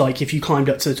looks like if you climbed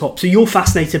up to the top. So you're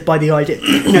fascinated by the idea.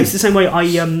 It's the same way I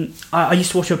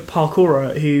used to watch a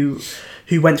parkourer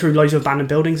who went through loads of abandoned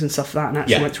buildings and stuff like that, and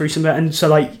actually went through some of it. And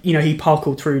so he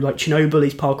parkoured through like Chernobyl.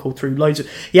 He's parkoured through loads of.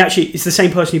 It's the same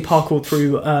person who parkoured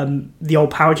through the old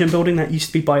power gen building that used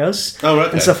to be by us,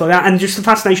 and stuff like that. And just the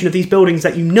fascination of these buildings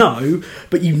that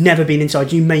but you've never been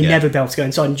inside. You may never be able to go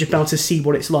inside and just be able to see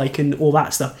what it's like and all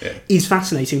that stuff is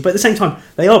fascinating. But at the same time,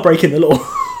 they are breaking the law.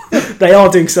 They are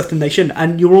doing stuff that they shouldn't,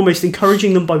 and you're almost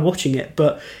encouraging them by watching it.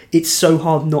 But it's so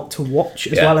hard not to watch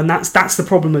as well, and that's the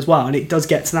problem as well. And it does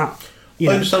get to that. I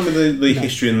understand with the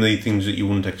history and the things that you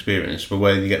wouldn't experience, but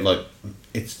where you get like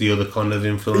it's the other kind of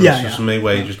influence for me,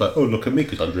 where you're just like, oh look at me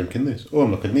because I'm drinking this, or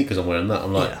look at me because I'm wearing that.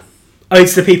 I'm like. Oh,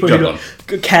 it's the people who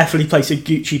carefully place a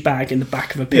Gucci bag in the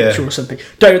back of a picture or something.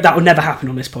 That would never happen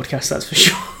on this podcast, that's for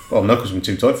sure. Well, no, because I'm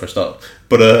too tight for a start.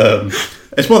 But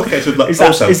it's more the case of like. Is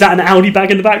that an Audi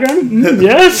bag in the background?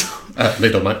 Yes.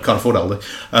 Little mate, can't afford Aldi.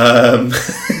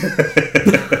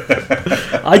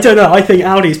 I don't know. I think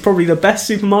Aldi is probably the best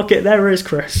supermarket there is,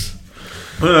 Chris.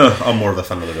 I'm more of a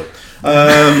fan of Lidl.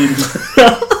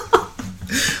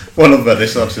 One of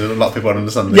this, obviously, a lot of people don't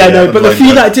understand. But the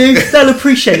few that do, they'll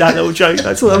appreciate that little joke.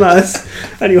 That's all that matters.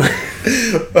 Anyway.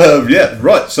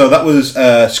 Right. So that was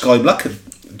Sky Black.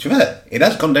 It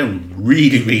has gone down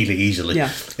really, really easily.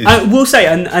 Yeah, I will say,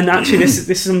 and actually, this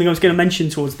is something I was going to mention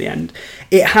towards the end.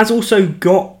 It has also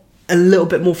got a little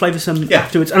bit more flavoursome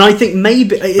afterwards, and I think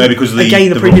maybe because of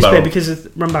the previous beer because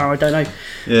of rum barrel. I don't know.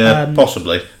 Yeah,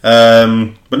 possibly.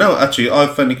 But no, actually, I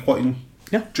found it quite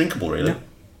drinkable. Really,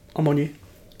 I'm on you.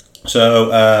 So,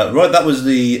 that was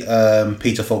the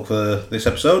Peter Falk for this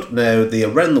episode. Now, the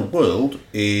Around the World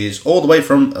is all the way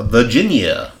from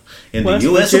Virginia in the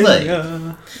US of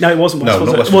A. No, it wasn't West,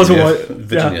 not West it wasn't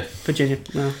Virginia. Virginia.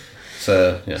 No.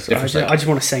 So, Sorry, I just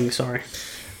want to sing, sorry.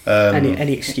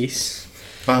 Any excuse.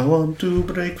 I want to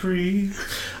break free.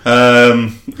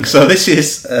 So, this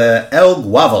is El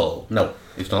Guavo. No,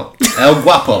 it's not. El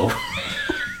Guapo.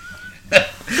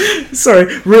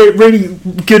 Sorry, really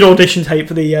good audition tape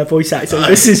for the voice actor.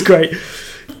 This is great.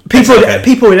 People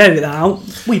would edit that out.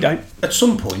 We don't. At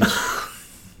some point,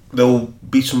 there'll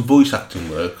be some voice acting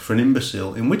work for an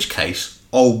imbecile, in which case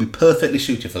I'll be perfectly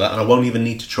suited for that and I won't even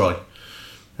need to try.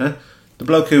 The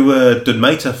bloke who did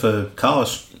Mater for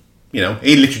Cars, he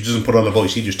literally doesn't put on a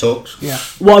voice, he just talks. Yeah.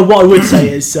 What I would say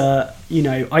is,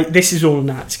 this is all an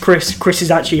act. Chris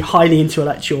is actually highly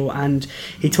intellectual and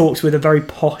he talks with a very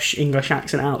posh English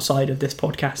accent outside of this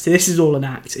podcast. This is all an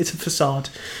act. It's a facade.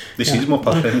 This is my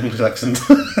posh English accent.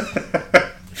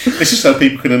 This is so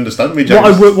people can understand me,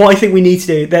 James. What I think we need to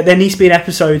do, there needs to be an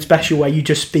episode special where you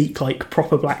just speak like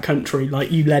proper black country,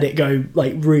 like you let it go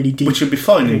like really deep. Which would be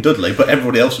fine in Dudley, but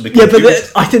everybody else would be confused. Yeah,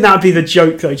 but I think that would be the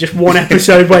joke though, just one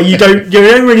episode where you don't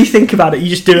really think about it, you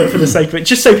just do it for the sake of it,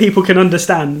 just so people can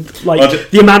understand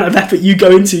the amount of effort you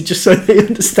go into just so they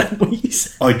understand what you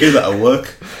say. I do that at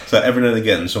work, so every now and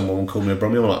again someone will call me a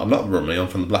Brummie. I'm like, I'm not a Brummie, I'm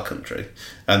from the black country.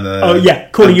 And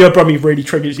calling you a Brummie really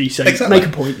triggers you, so exactly. Make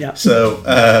a point, yeah. So,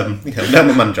 now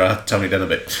my manager, I have to tone it down a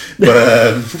bit.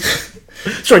 But,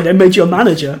 sorry, they made you a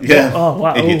manager? Yeah. Oh,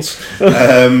 wow. Idiots.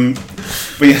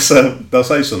 But yeah, so they'll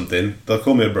say something, they'll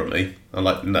call me a Brummie. I'm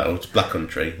like, no, it's black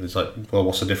country. It's like, well,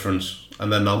 what's the difference?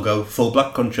 And then I'll go full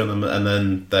black country on them, and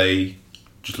then they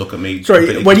just look at me.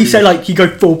 Sorry, when you say like you go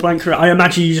full blank, I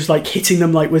imagine you just like hitting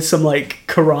them like with some like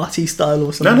karate style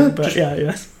or something. No, but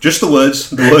just the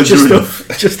words. The words are enough.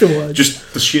 Just the words.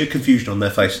 Just the sheer confusion on their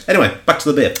face. Anyway, back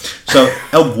to the beer. So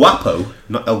El Guapo,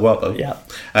 not El Guapo. Yeah.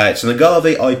 It's an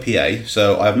agave IPA.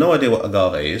 So I have no idea what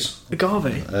agave is.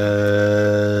 Agave.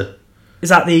 Is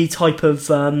that the type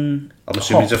of? I'm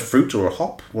assuming it's a fruit or a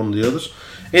hop, one of the others.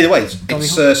 Either way, it's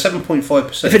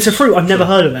 7.5%. If it's a fruit, I've never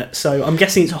heard of it, so I'm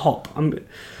guessing it's a hop.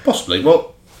 Possibly.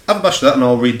 Well, have a bash of that and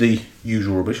I'll read the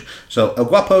usual rubbish. So, El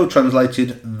Guapo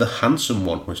translated the handsome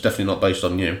one, which is definitely not based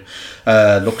on you.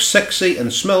 Looks sexy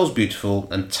and smells beautiful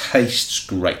and tastes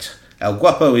great. El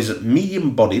Guapo is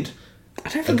medium-bodied. I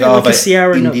don't think there's like a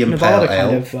Sierra Indian Nevada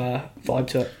pale ale. kind of vibe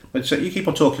to it. Wait, so you keep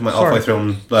on talking about halfway through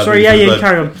on... Sorry,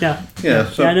 carry on. Yeah.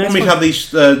 So no, when we have these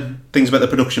things about the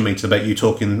production meeting about you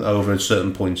talking over at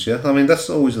certain points, yeah? I mean, that's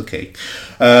always the key.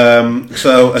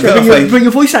 But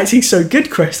your voice acting's so good,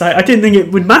 Chris. I didn't think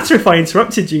it would matter if I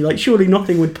interrupted you. Like, surely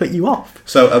nothing would put you off.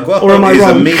 So El Guapo or am I is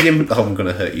wrong? a medium... Oh, I'm going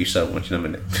to hurt you so much in a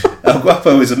minute. El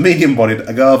Guapo is a medium-bodied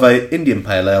agave Indian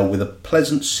pale ale with a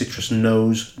pleasant citrus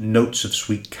nose, notes of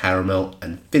sweet caramel,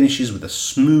 and finishes with a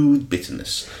smooth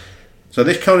bitterness. So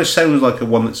this kind of sounds like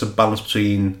one that's a balance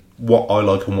between what I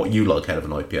like and what you like out of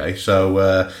an IPA.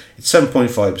 So it's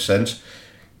 7.5%.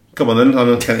 Come on then, I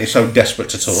know you're so desperate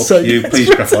to talk. Please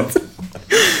crack on.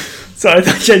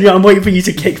 Sorry, I'm waiting for you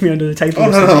to kick me under the table. Oh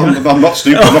no, I'm not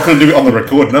stupid. I'm not going to do it on the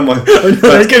recording, am I? There's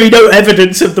going to be no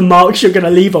evidence of the marks you're going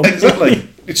to leave on. Exactly.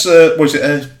 It's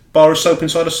a bar of soap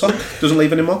inside a sock. Doesn't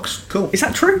leave any marks. Cool. Is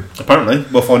that true? Apparently,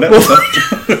 we'll find out.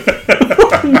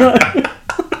 No.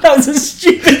 That was a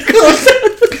stupid question.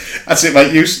 That's it,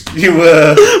 mate. You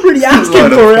were really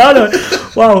asking for it, I know.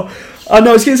 Wow. I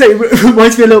was going to say, it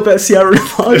reminds me a little bit of Sierra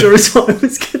Nevada is what I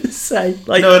was going to say.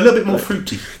 Like, no, a little bit more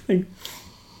fruity. I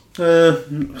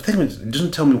think it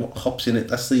doesn't tell me what hops in it.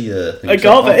 That's the thing.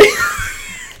 Agave.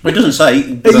 It doesn't say.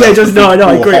 Yeah, it doesn't. No,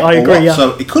 I agree. Yeah.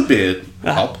 So it could be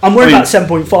a hop. I'm worried about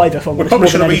 7.5 if I'm We probably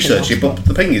should have researched it, but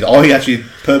the thing is, I actually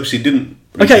purposely didn't.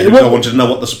 Okay, I wanted to know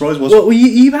what the surprise was. Well,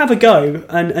 you have a go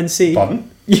and see.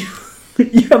 Pardon? You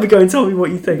have a go and tell me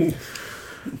what you think.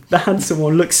 The handsome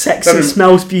one looks sexy,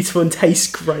 smells beautiful, and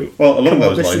tastes great. Well, along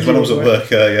those lines, when I was at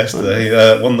work yesterday,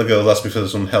 one of the girls asked me for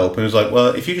some help, and he was like,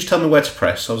 "Well, if you just tell me where to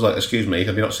press," I was like, "Excuse me,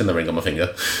 have you not seen the ring on my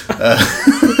finger?"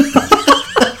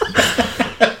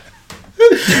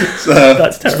 So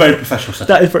that's terrible. It's a very professional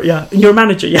setup. That is, yeah. And you're a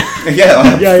manager, yeah.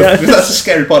 Yeah. Yeah. That's the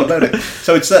scary part about it.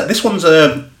 So it's this one's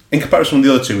in comparison with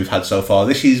the other two we've had so far.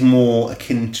 This is more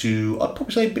akin to, I'd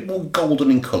probably say, a bit more golden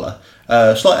in colour,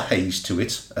 slight haze to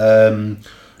it.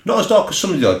 Not as dark as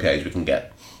some of the IPAs we can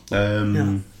get.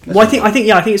 Well, I think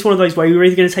it's one of those where you're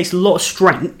either going to taste a lot of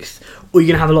strength or you're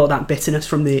going to have a lot of that bitterness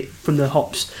from the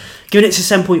hops. Given it's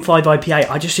a 7.5 IPA,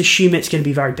 I just assume it's going to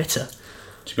be very bitter.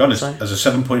 To be honest, as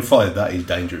a 7.5, that is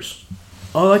dangerous.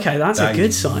 Oh, okay, that's a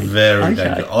good sign. Very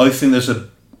dangerous. I think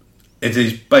it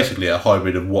is basically a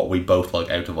hybrid of what we both like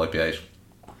out of IPAs.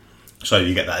 So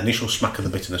you get that initial smack of the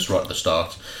bitterness right at the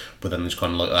start, but then there's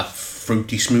kind of like that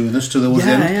fruity smoothness towards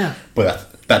the end. Yeah. But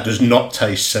that does not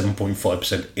taste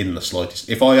 7.5% in the slightest.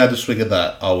 If I had a swig of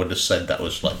that, I would have said that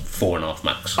was like 4.5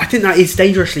 max. I think that is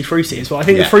dangerously fruity as well. I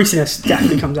think the fruitiness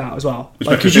definitely comes out as well.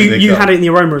 Because you you had it in the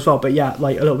aroma as well, but yeah,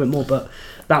 like a little bit more, but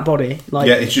that body, like...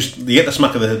 Yeah, it's just, you get the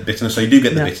smack of the bitterness, so you do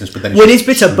get the bitterness, but then it is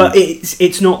bitter, but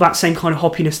it's not that same kind of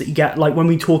hoppiness that you get, like when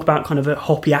we talk about kind of a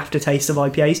hoppy aftertaste of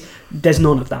IPAs, there's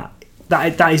none of that.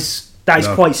 That is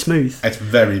quite smooth. It's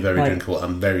very, very drinkable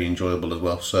and very enjoyable as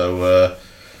well. So,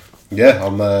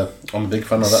 I'm a big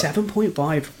fan of that.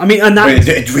 7.5. I mean, and that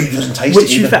it really doesn't taste it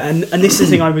either. And this is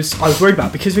the thing I was worried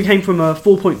about, because we came from a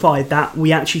 4.5 that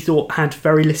we actually thought had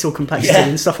very little complexity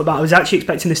and stuff like that. I was actually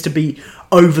expecting this to be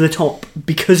over the top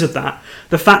because of that.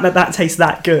 The fact that tastes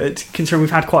that good, considering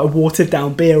we've had quite a watered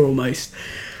down beer almost,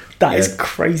 that is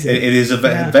crazy. It is a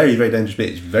very, very dangerous beer.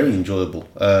 It's very enjoyable.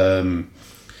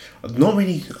 Not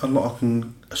really a lot I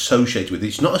can associate with it.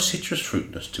 It's not a citrus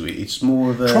fruitness to it. It's more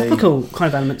of a tropical kind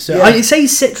of elements to it. I'd say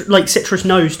citrus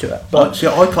nose to it. But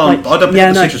I can't. I don't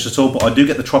get the citrus at all, but I do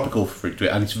get the tropical fruit to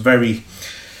it, and it's very.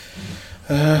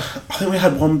 I think we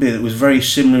had one beer that was very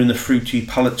similar in the fruity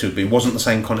palate to it, but it wasn't the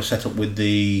same kind of setup with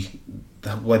the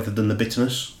way they've done the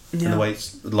bitterness. In the way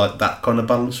it's like that kind of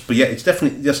balance, but it's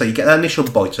definitely. Just say you get that initial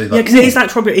bite. So because it is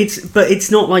that tropical. It's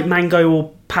not like mango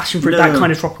or passion fruit. That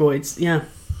kind of tropical. It's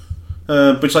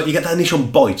but it's like you get that initial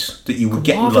bite that you would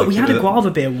get. Like, we had a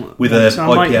guava beer with an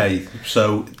IPA,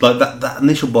 so like that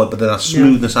initial bite, but then that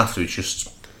smoothness after it's just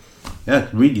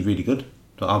really, really good.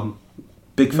 I'm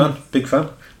big fan,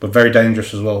 but very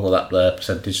dangerous as well with that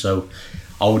percentage. So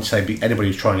I would say anybody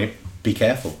who's trying it, be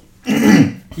careful.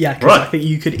 Yeah, because I think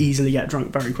you could easily get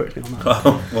drunk very quickly on that.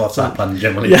 Well, that's our plan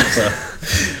generally.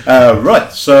 Right,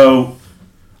 so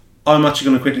I'm actually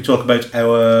going to quickly talk about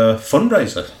our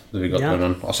fundraiser that we got going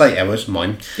on. I'll say ours,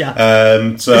 mine. Yeah.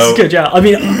 So this is good, yeah. I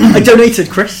mean, I donated,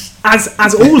 Chris.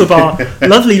 as all of our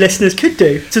lovely listeners could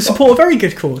do to support a very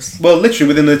good cause. Well, literally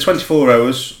within the 24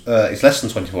 hours, it's less than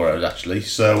 24 hours actually.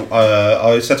 So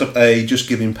I set up a Just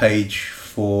Giving page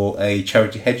for a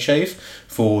charity head shave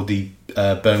for the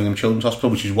Birmingham Children's Hospital,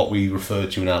 which is what we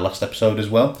referred to in our last episode as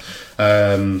well.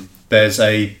 There's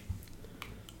a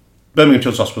Birmingham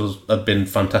Children's Hospitals have been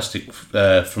fantastic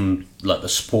from like the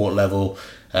support level,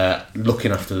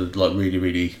 looking after like really,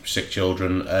 really sick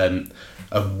children,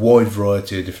 a wide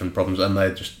variety of different problems, and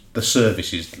they're just the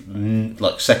service is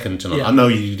like second to none. Yeah. I know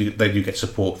they do get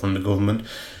support from the government,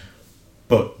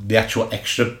 but the actual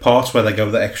extra parts where they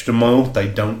go the extra mile, they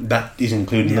don't. That is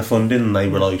including the funding, and they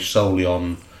rely solely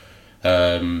on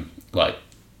like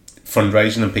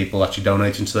fundraising and people actually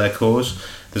donating to their cause.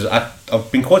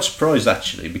 I've been quite surprised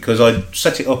actually, because I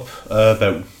set it up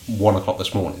about 1 o'clock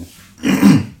this morning.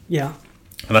 Yeah.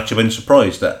 And actually been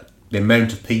surprised at the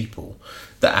amount of people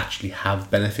that actually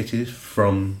have benefited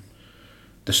from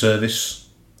the service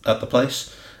at the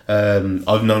place. I've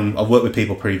worked with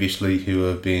people previously who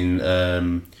have been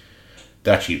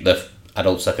they're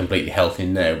adults that are completely healthy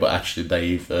now, but actually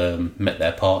they've met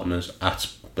their partners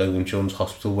at Birmingham Children's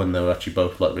Hospital when they were actually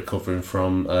both like recovering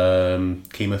from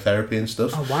chemotherapy and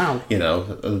stuff. Oh wow! You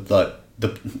know, like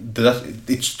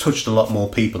it's touched a lot more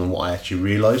people than what I actually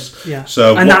realised. Yeah.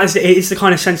 So it's the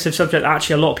kind of sensitive subject that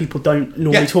actually a lot of people don't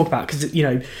normally talk about, because you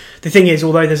know the thing is,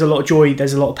 although there's a lot of joy,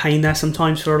 there's a lot of pain there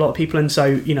sometimes for a lot of people, and so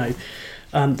you know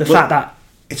fact that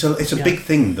it's a big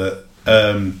thing that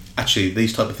actually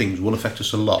these type of things will affect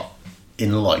us a lot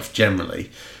in life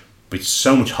generally, but it's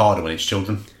so much harder when it's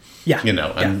children. Yeah. You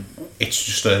know, and it's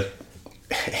just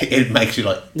it makes you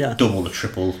like double or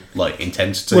triple like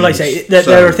intensity. Well, like I say,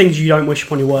 there are things you don't wish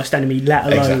upon your worst enemy, let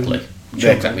alone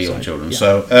exactly young children.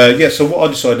 So so what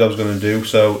I decided I was going to do.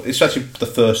 So it's actually the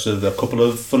first of a couple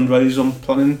of fundraisers I'm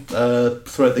planning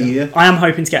throughout the year. I am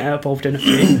hoping to get involved in a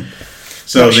few.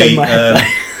 So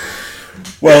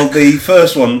well, the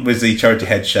first one was the charity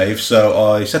head shave.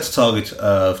 So I set a target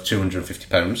of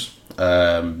 £250.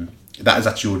 That has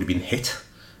actually already been hit.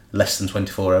 Less than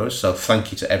 24 hours, so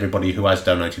thank you to everybody who has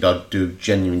donated. I do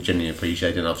genuinely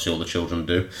appreciate it, and obviously all the children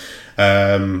do.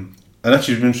 And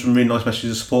actually there's been some really nice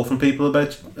messages of support from people about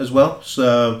it as well.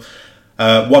 So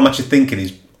what I'm actually thinking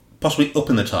is possibly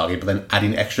upping the target, but then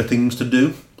adding extra things to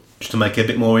do, just to make it a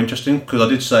bit more interesting. Because I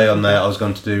did say on there I was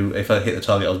going to do, if I hit the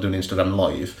target, I was doing Instagram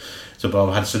Live. So, but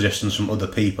I've had suggestions from other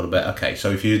people about, okay,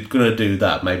 so if you're going to do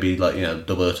that, maybe like, you know,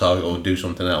 double the target or do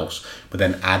something else, but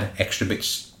then add extra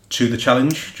bits to the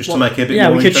challenge, just to make it a bit more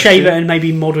interesting. Yeah, we could shave it and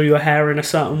maybe model your hair in a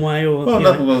certain way. Or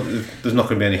there's not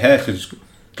going to be any hair because it's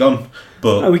gone.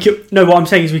 But what I'm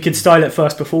saying is we could style it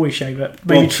first before we shave it.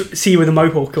 Maybe see you with a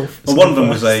mohawk. Well, one of them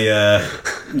was a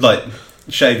like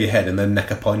shave your head and then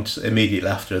neck a pint immediately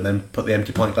after, and then put the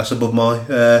empty pint glass above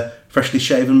my freshly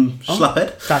shaven slap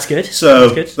head. That's good. So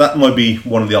that might be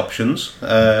one of the options.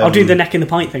 I'll do the neck in the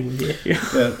pint thing with you.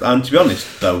 And to be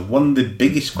honest, though, one of the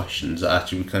biggest questions that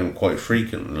actually came up quite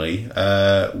frequently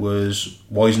was,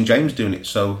 why isn't James doing it?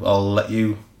 So I'll let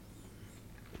you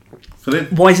fill in.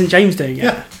 Why isn't James doing it?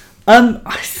 Yeah.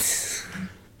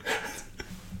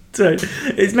 So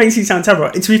it makes you sound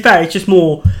terrible. To be fair, it's just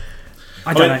more...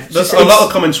 I don't know. A lot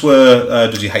of comments were,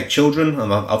 does he hate children?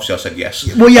 And obviously I said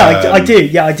yes. Well, yeah, I do.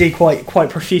 Yeah, I do quite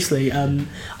profusely. To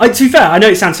be fair, I know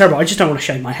it sounds terrible. I just don't want to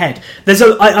shave my head.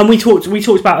 And we talked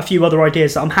about a few other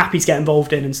ideas that I'm happy to get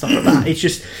involved in and stuff like that. It's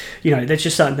just, you know, there's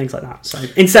just certain things like that. So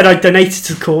instead, I donated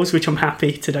to the cause, which I'm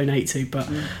happy to donate to. But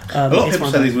a lot of people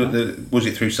said, was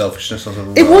it through selfishness? Or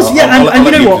something? It was, yeah. And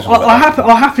you know what?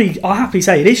 I'll happily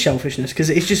say it is selfishness, because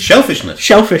it's just selfishness.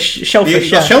 Selfish.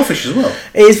 You're selfish as well.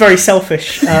 It is very selfish.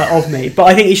 Of me, but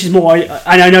I think it's just more. And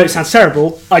I know it sounds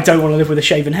terrible. I don't want to live with a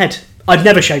shaven head. I've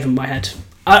never shaven my head.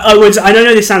 I don't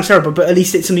know this sounds terrible, but at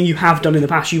least it's something you have done in the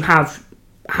past. You have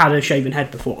had a shaven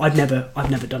head before. I've never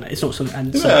done it. It's not something.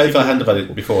 And if I hadn't done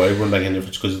it before, it wouldn't make any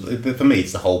difference, because for me,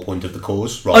 it's the whole point of the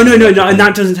cause. Oh no, and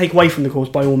that doesn't take away from the cause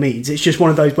by all means. It's just one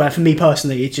of those where, for me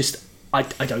personally, it's just I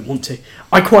don't want to. To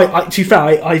be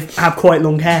fair, I have quite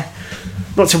long hair.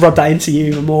 Not to rub that into you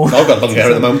even more. I've got long hair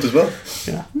at the moment as well.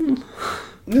 Yeah.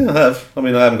 Yeah, I have. I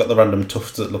mean, I haven't got the random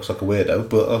tuft that looks like a weirdo,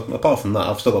 but apart from that,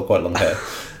 I've still got quite long hair.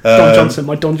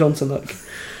 My Don Johnson look.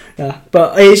 Yeah,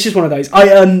 but it's just one of those.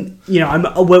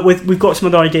 we've got some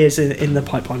other ideas in the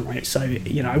pipeline, right? So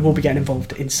I will be getting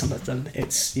involved in some of them.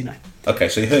 It's Okay,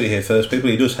 so you heard it here first, people.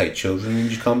 He does hate children, and you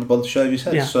just can't be bothered to shave his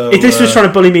head. Yeah. So, if this was trying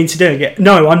to bully me into doing it,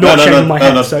 no, I'm not shaving my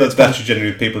head. No, so that's actually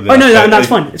genuinely people. Oh no, that's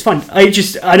fine. It's fine. I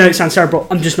know it sounds terrible.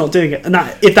 I'm just not doing it, and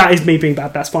if that is me being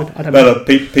bad, that's fine. I don't know. No,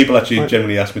 people actually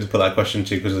generally ask me to put that question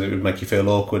to you because it would make you feel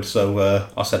awkward. So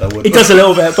I said I would. It does a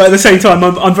little bit, but at the same time,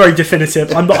 I'm very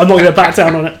definitive. I'm not going to back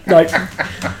down on it.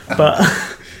 But.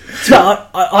 So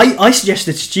I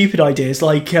suggested stupid ideas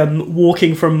like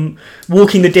walking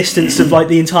the distance of like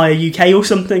the entire UK or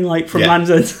something like from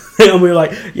London, and we were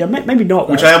like, maybe not.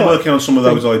 Which I am working on some of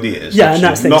those ideas. Yeah, and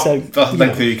that's not so, length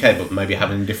of the UK, but maybe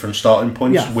having different starting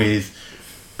points with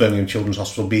Birmingham Children's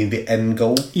Hospital being the end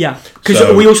goal. Yeah,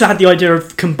 because we also had the idea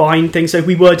of combined things. So if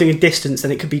we were doing a distance,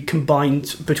 then it could be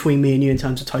combined between me and you in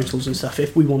terms of totals and stuff.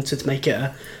 If we wanted to make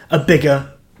it a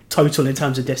bigger total in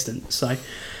terms of distance, so.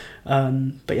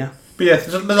 But yeah,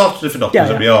 there's lots of different options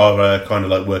that we are kind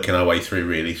of like working our way through,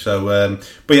 really. So,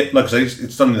 but yeah, like I say,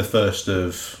 it's only the first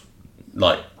of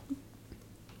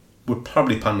we're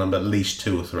probably planning on at least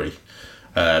 2 or 3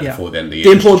 before the end of the year.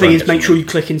 The important thing is make sure you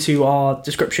click into our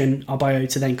description, our bio,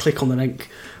 to then click on the link,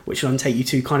 which will then take you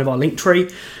to kind of our link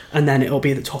tree, and then it'll be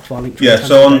at the top of our link tree. Yeah,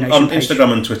 so on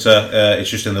Instagram and Twitter,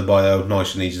 it's just in the bio,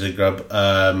 nice and easy to grab.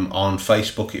 On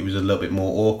Facebook, it was a little bit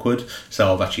more awkward,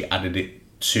 so I've actually added it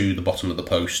to the bottom of the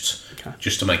post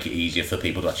just to make it easier for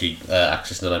people to actually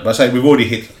access the link. But I say we've already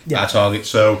hit our target,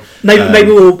 so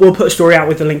maybe we'll put a story out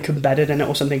with the link embedded in it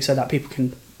or something so that people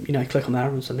can click on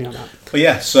there or something like that. But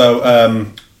yeah,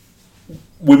 so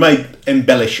we may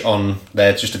embellish on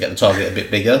there just to get the target a bit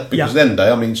bigger because at the end of the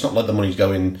day, I mean, it's not like the money's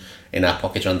going in our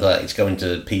pockets or anything like that. It's going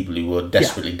to people who are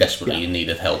desperately in need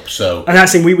of help. So, and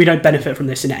that's the thing, we don't benefit from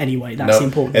this in any way. That's the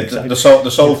important thing. The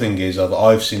sole thing is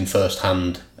I've seen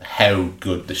firsthand how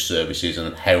good this service is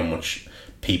and how much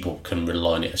people can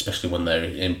rely on it, especially when they're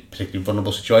in particularly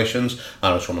vulnerable situations.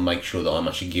 And I just want to make sure that I'm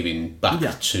actually giving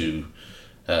back to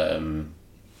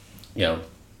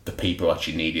the people who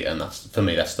actually need it, and that's for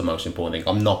me, that's the most important thing.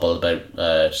 I'm not bothered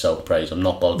about self-praise. I'm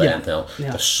not bothered about anything else.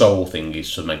 The sole thing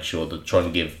is to make sure that trying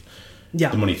to give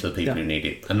the money to the people who need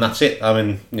it, and that's it. I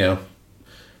mean,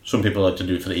 some people like to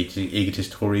do it for the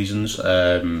egotistical reasons,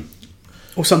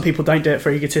 or some people don't do it for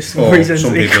egotistical reasons.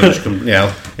 Some people just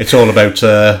it's all about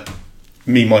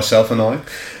me, myself, and I.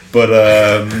 But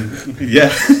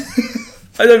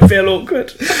I don't feel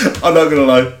awkward. I'm not gonna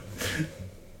lie.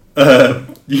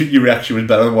 Your reaction was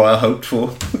better than what I hoped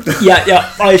for.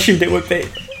 yeah, I assumed it would be.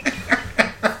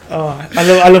 Oh,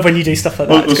 I love when you do stuff like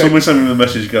that. Well, someone sent me a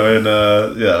message going,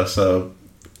 so...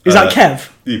 Is that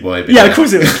Kev? Maybe, of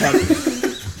course it was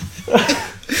Kev.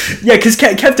 Yeah, because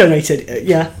Kev donated,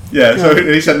 Yeah, so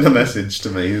he sent a message to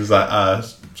me. He was like,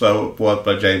 so what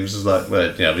about James? Is like,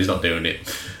 well, he's not doing it.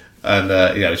 And,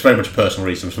 it's very much a personal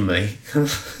reason for me. And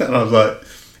I was like...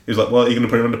 He was like, well, are you going to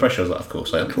put him under pressure? I was like, of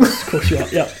course I am. Of course you are,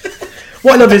 yeah.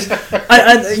 What I love is,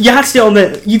 you had to do it on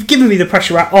the... You've given me the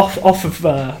pressure off of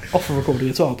recording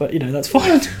as well, but, that's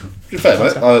fine. Fair,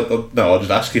 mate. I'll just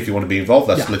ask if you want to be involved.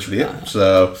 That's literally it.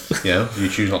 So, if you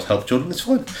choose not to help children, it's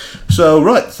fine. So,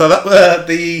 right. So, that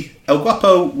the El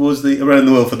Guapo was the Around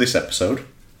the World for this episode.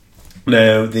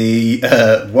 Now, the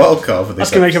wild card for this episode...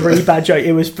 That's going to make a really bad joke.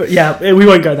 It was... But we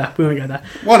won't go there.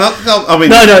 Why not? No, I mean...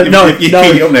 No. You're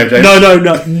keying up now,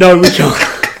 James. No, we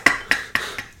can't.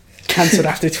 Cancelled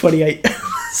after 28.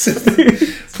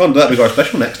 Fun, that'll be our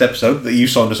special next episode that you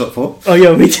signed us up for. Oh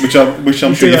yeah, me too. Which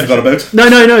I'm sure you forgot about. No.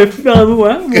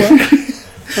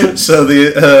 So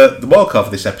the wildcard for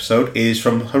this episode is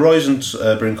from Horizons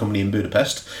Brewing Company in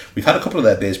Budapest. We've had a couple of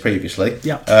their beers previously.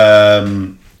 Yeah.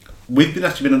 We've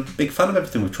been a big fan of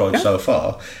everything we've tried so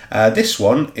far. This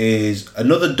one is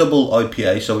another double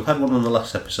IPA. So we've had one on the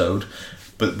last episode,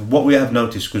 but what we have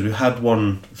noticed, because we had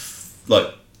one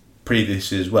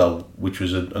previously as well, which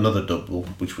was another double,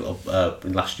 which was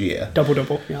last year. Double,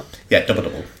 yeah. Yeah,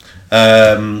 double.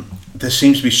 There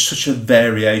seems to be such a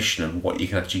variation of what you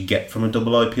can actually get from a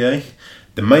double IPA.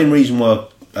 The main reason why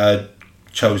I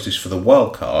chose this for the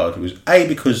wild card was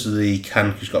because the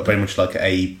can has got very much like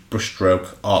a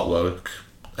brushstroke artwork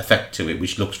effect to it,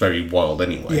 which looks very wild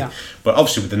anyway. Yeah. But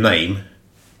obviously with the name,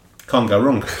 can't go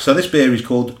wrong. So this beer is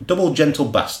called Double Gentle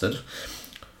Bastard.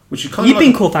 Which is You've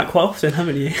been called that quite often,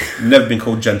 haven't you? Never been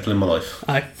called gentle in my life.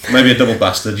 Oh. Maybe a double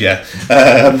bastard, yeah.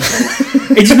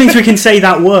 It just means we can say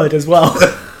that word as well.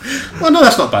 Well, no,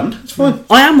 that's not banned. It's fine.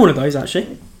 I am one of those,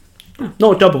 actually.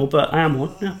 Not a double, but I am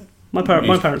one. Yeah. My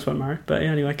parents weren't married, but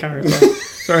anyway, carry on.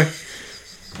 Sorry.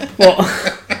 What?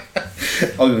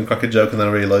 I was going to crack a joke and then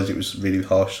I realised it was really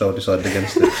harsh, so I decided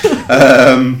against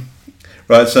it.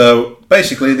 Right, so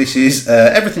basically, this is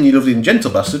everything you loved in Gentle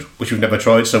Bastard, which we've never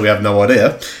tried, so we have no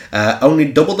idea.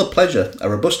 Only double the pleasure. A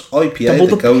robust IPA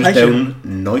that goes down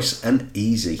nice and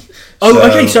easy.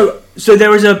 Okay. So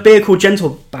there is a beer called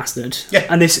Gentle Bastard. Yeah.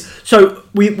 And this, so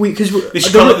we because this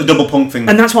is kind of like the double punk thing,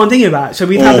 and that's what I'm thinking about. So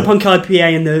we've had the Punk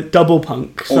IPA and the double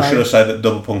punk. Or should I say that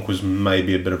double punk was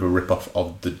maybe a bit of a rip-off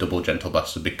of the double Gentle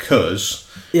Bastard, because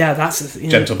that's the thing.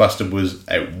 Gentle Bastard was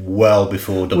out well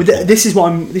before double punk. This is what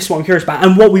I'm curious about.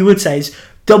 And what we would say is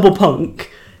double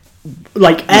punk.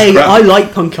 Like crap. I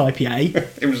like Punk IPA,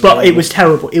 it was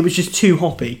terrible. It was just too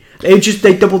hoppy. They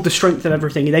doubled the strength of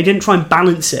everything. They didn't try and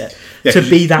balance it to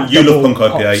be that. You double love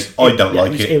Punk IPA. hops. I don't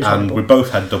like it, and horrible. we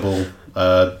both had double.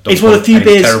 It's one of the few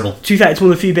beers. Terrible. To be fair, it's one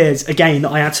of the few beers again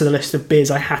that I add to the list of beers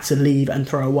I had to leave and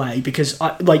throw away because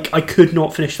I could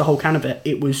not finish the whole can of it.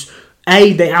 It was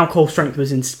the alcohol strength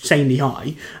was insanely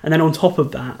high, and then on top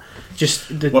of that, just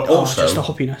the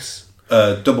hoppiness.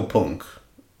 Double punk.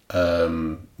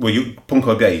 Punk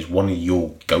IPA is one of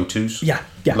your go-tos. Yeah.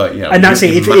 And that's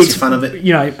it. You're a massive fan of it,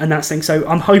 and that's the thing. So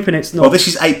I'm hoping it's not. Well, this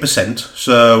is 8%,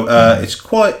 so it's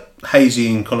quite hazy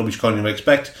in colour, which you kind of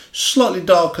expect. Slightly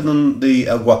darker than the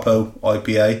El Guapo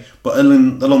IPA, but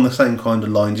along the same kind of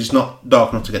lines. It's not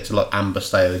dark enough to get to like amber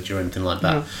stage or anything like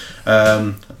that.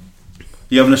 No.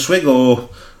 You having a swig, or?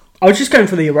 I was just going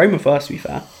for the aroma first. To be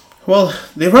fair. Well,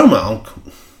 the aroma.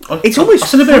 It's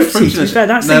almost a bit of fruitiness. To be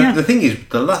fair, the thing is,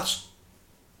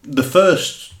 the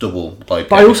first double IPA.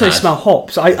 But I also smell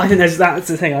hops. I think that's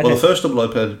the thing. The first double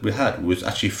IPA we had was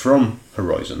actually from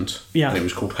Horizons. Yeah. And it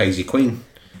was called Hazy Queen.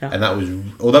 Yeah. And that was,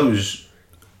 although it was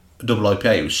a double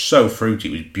IPA, it was so fruity,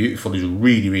 it was beautiful, it was a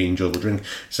really, really enjoyable drink.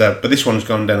 So, but this one's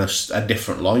gone down a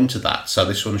different line to that. So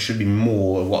this one should be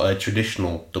more of what a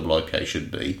traditional double IPA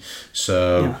should be.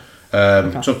 So,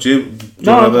 it's up to you.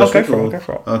 I'll go for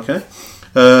it. Okay.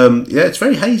 It's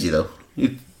very hazy though.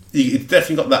 It's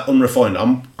definitely got that unrefined.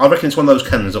 I reckon it's one of those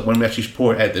cans that when we actually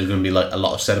pour it out, there's going to be like a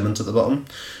lot of sediment at the bottom.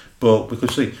 But we could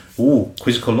see. Ooh,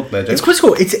 quizzical look there, James. It's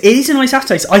quizzical. It is a nice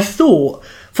aftertaste. I thought,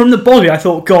 from the body,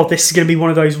 God, this is going to be one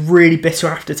of those really bitter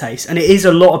aftertastes. And it is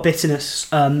a lot of bitterness,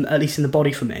 at least in the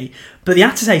body for me. But the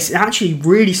aftertaste is actually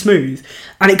really smooth.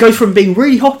 And it goes from being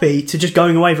really hoppy to just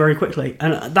going away very quickly.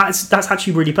 And that's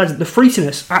actually really pleasant. The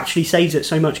fruitiness actually saves it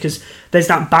so much because there's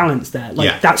that balance there.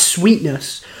 That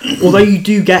sweetness, although you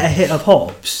do get a hit of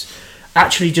hops,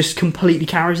 actually just completely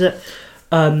carries it.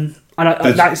 And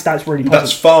that's really positive.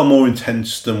 That's far more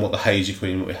intense than what the Hazy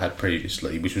Queen that we had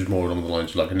previously, which was more along the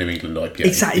lines of like a New England IPA.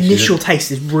 It's that initial taste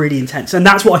is really intense, and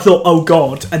that's what I thought. Oh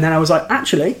God! And then I was like,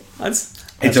 actually,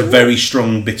 it's a very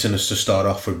strong bitterness to start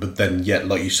off with, but then yet,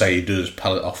 like you say, it does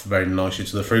palate off very nicely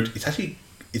to the fruit.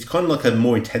 It's kind of like a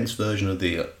more intense version of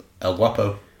the El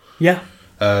Guapo. Yeah.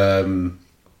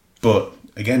 But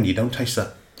again, you don't taste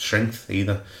that strength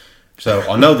either. So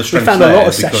I know the strength. We found a lot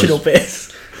of sessional beers.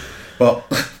 But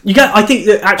I think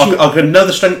that actually, I can know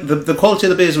the strength, the quality of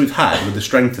the beers we've had with the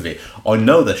strength of it. I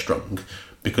know they're strong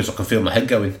because I can feel my head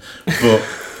going. But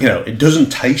it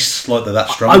doesn't taste like they're that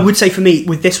strong. I would say for me,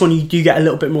 with this one, you do get a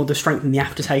little bit more of the strength and the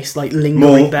aftertaste, like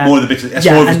lingering there. More of the bitterness. That's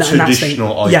more of the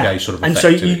traditional IPA sort of effect. And so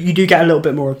you do get a little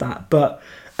bit more of that. But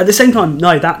at the same time,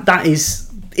 no, that is.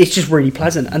 It's just really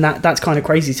pleasant, and that's kind of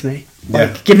crazy to me.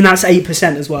 Given that's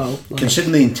 8% as well.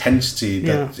 Considering the intensity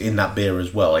that's in that beer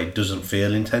as well, it doesn't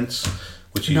feel intense,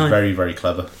 which is very, very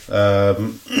clever.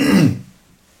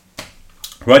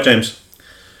 Right, James.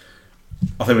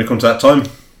 I think we've come to that time.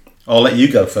 I'll let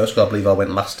you go first because I believe I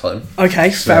went last time.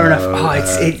 Okay, fair enough.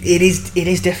 It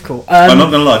is difficult. I'm not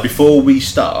going to lie. Before we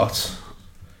start,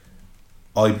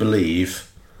 I believe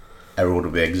our order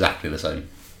will be exactly the same.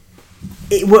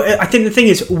 I think the thing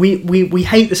is, we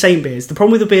hate the same beers. The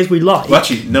problem with the beers we like... Well,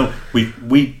 actually, no,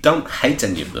 we don't hate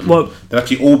any of them. Well, they've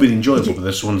actually all been enjoyable, but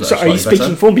there's ones that are slightly better. Are you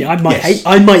speaking for me? I might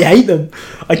hate them.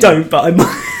 I don't, but I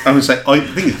might... I'm going to say,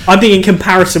 I'm being in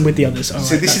comparison with the others.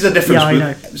 See, this is the difference. Yeah, I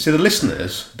know. See, the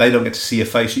listeners, they don't get to see your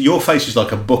face. Your face is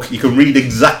like a book. You can read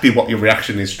exactly what your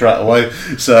reaction is straight away.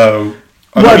 So...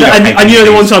 and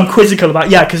the ones I'm quizzical about,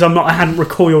 because I hadn't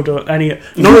recoiled or any...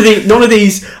 None of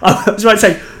these... I was about to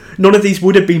say... None of these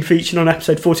would have been featured on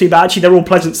episode 14, but actually they're all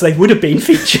pleasant, so they would have been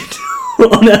featured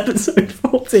on episode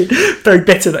 14. Very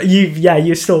bitter that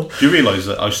you're still... Do you realise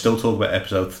that I still talk about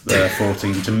episode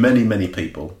 14 to many, many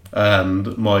people,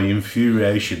 and my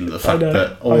infuriation at the fact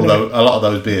that although a lot of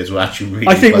those beers were actually really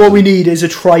I think pleasant. What we need is a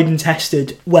tried and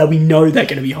tested where we know they're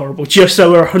going to be horrible, just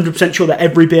so we're 100% sure that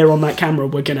every beer on that camera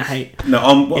we're going to hate. No,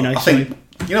 I think,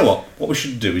 you know what we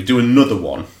should do is do another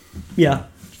one. Yeah.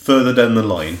 Further down the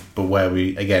line, but where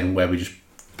we just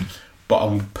but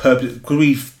on purpose, because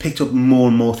we've picked up more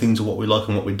and more things of what we like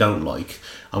and what we don't like.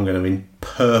 I'm going to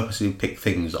purposely pick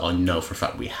things that I know for a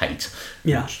fact we hate.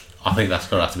 Yeah. I think that's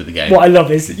going to have to be the game. What I love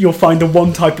is you'll find the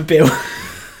one type of beer.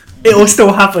 It will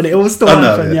still happen. It will still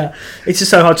happen. Yeah. It's just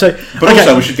so hard. So, but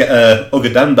also, we should get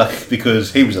Ugga Dan back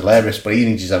because he was hilarious, but he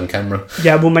needs his own camera.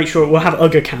 Yeah, we'll make sure we'll have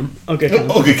Ugga Cam. Ugga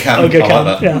Cam. I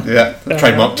like that. Yeah.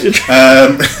 Trademarked.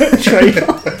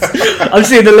 Trademarked. I'm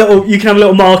seeing the little. You can have a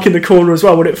little mark in the corner as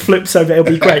well when it flips over. It'll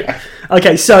be great.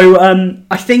 Okay, so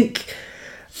I think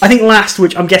last,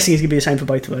 which I'm guessing is going to be the same for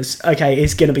both of us. Okay,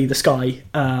 is going to be the Sky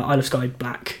Isle of Skye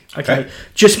Black. Okay,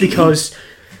 just because.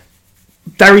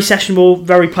 Very sessionable,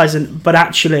 very pleasant, but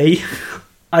actually,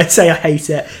 I'd say I hate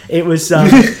it. It was. I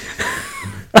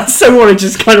so want to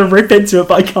just kind of rip into it,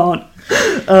 but I can't.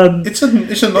 It's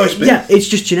a nice bit. Yeah, it's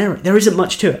just generic. There isn't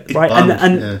much to it, it's right?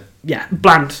 Bland, yeah,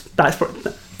 bland. That's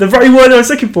the very word I was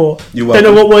looking for. You're welcome.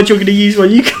 Don't know what word you're going to use when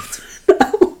you come to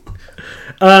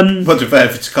it. But to be fair,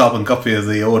 if it's a carbon copy of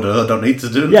the order, I don't need to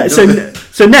do it. Yeah.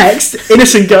 So next,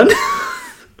 Innocent Gun,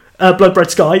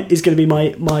 Bloodbred Sky is going to be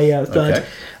my third. Okay.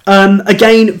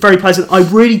 Again, very pleasant. I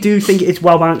really do think it's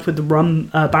well balanced with the rum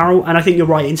barrel, and I think you're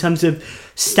right in terms of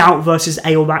stout versus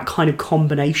ale. That kind of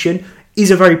combination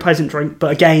is a very pleasant drink,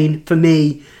 but again, for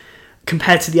me,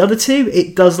 compared to the other two,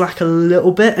 it does lack a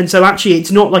little bit, and so actually,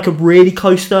 it's not like a really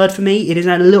close third for me. It is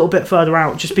a little bit further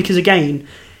out, just because again,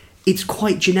 it's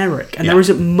quite generic, and there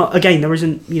isn't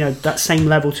that same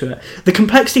level to it. The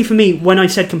complexity for me, when I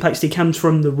said complexity, comes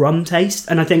from the rum taste,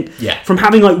 and I think from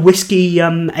having like whiskey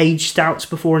aged stouts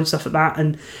before and stuff like that,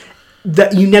 and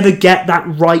that you never get that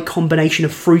right combination of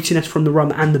fruitiness from the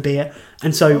rum and the beer,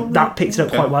 and so that picked it up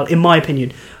quite well, in my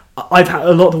opinion. I've had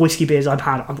a lot of the whiskey beers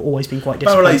I've always been quite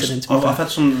disappointed in. I've had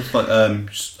some like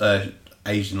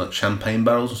aged in like champagne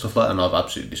barrels and stuff like that, and I've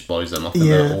absolutely despised them. I think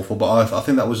they're awful, but I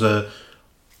think that was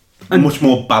much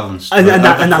more balanced, and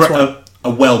that's why a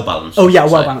well balanced. Oh yeah, a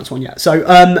well balanced one. Yeah. So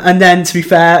and then to be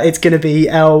fair, it's going to be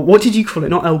what did you call it?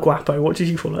 Not El Guapo. What did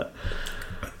you call it?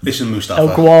 Listen, Mustafa. El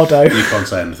Guado. You can't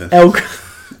say anything.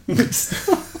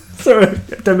 Sorry,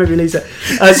 don't make me lose it.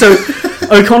 So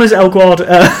O'Connor's El Guado.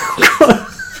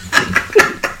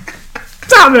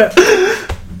 Damn it!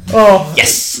 Oh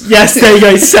yes. There you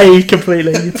go. Saved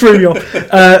completely. You threw me off.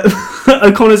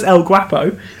 O'Connor's El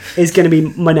Guapo is going to be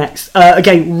my next.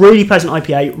 Again, really pleasant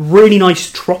IPA, really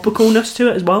nice tropicalness to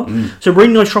it as well. So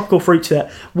really nice tropical fruit to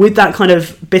it with that kind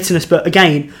of bitterness, but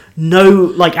again, no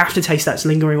like aftertaste that's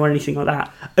lingering or anything like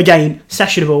that. Again,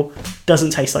 sessionable,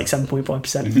 doesn't taste like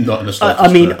 7.5%. Not in the slightest.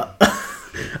 I mean,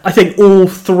 I think all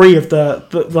three of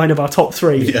the line of our top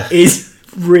three is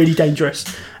really dangerous.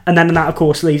 And then that, of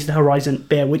course, leaves the Horizon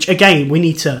beer, which again we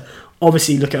need to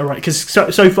obviously look at because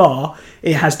so far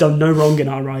it has done no wrong in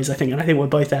our eyes, I think, and I think we're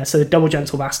both there. So the Double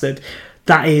Gentle Bastard,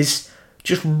 that is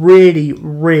just really,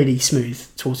 really smooth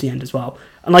towards the end as well.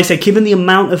 And like I said, given the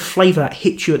amount of flavour that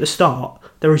hits you at the start,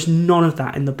 there is none of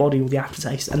that in the body or the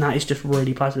aftertaste, and that is just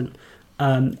really pleasant.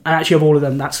 And actually, of all of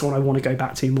them, that's the one I want to go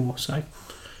back to more. So,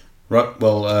 right,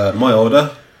 well, my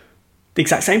order, the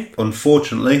exact same,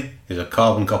 unfortunately, is a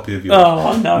carbon copy of yours.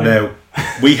 Oh no! Now,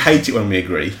 we hate it when we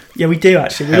agree. Yeah, we do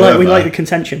actually. We like the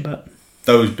contention, but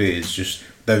those beers just.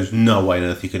 There's no way on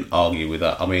earth you can argue with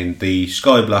that. I mean, the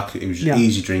Sky Black, it was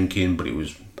easy drinking, but it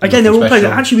was... Again, they're all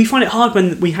pleasant. Actually, we find it hard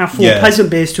when we have four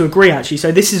pleasant beers to agree, actually.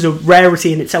 So this is a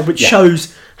rarity in itself, which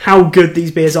shows how good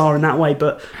these beers are in that way.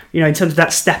 But, in terms of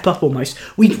that step up almost.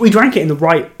 We drank it in the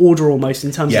right order almost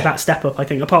in terms of that step up, I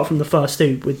think, apart from the first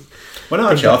two. Well,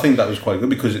 no, actually, I think that was quite good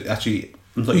because it actually,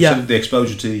 like you said, the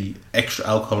exposure to the extra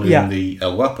alcohol in the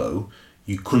El Guapo,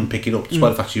 you couldn't pick it up,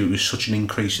 despite the fact that it was such an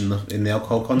increase in the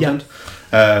alcohol content.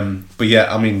 But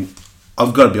yeah, I mean,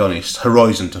 I've got to be honest,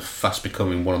 Horizon are fast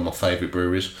becoming one of my favourite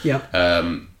breweries. Yeah.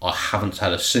 I haven't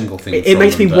had a single thing. It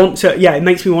makes me want to. Yeah, it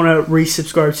makes me want to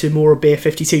resubscribe to more of Beer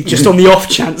 52, just on the off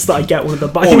chance that I get one of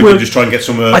them. But I think we could just try and get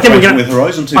some. I think we're gonna with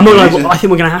Horizon too. I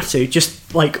think we're gonna have to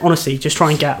just honestly, just try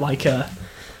and get like a.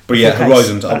 But yeah,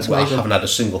 Horizon. I haven't had a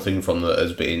single thing from that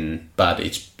has been bad.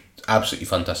 It's absolutely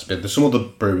fantastic. There's some other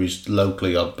breweries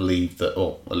locally, I believe, that,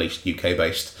 or at least UK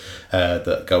based,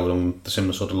 that go along the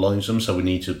similar sort of lines of them. So we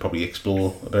need to probably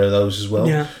explore a bit of those as well.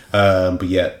 Yeah. But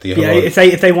yeah,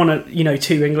 if they want to,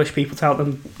 two English people to help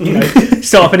them,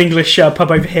 start up an English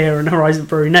pub over here and Horizon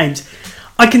Brewery names,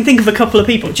 I can think of a couple of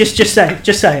people. Just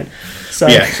saying. So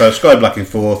yeah. So Sky Black in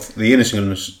fourth, the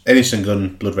Innocent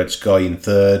Gun Blood Red Sky in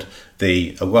third,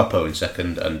 the El Guapo in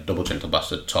second, and Double Gentle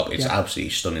Bastard top. It's absolutely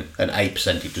stunning. And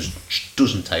 8%, it just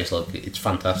doesn't taste like it. It's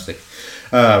fantastic.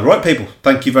 Right, people,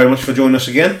 thank you very much for joining us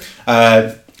again.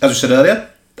 As we said earlier,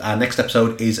 our next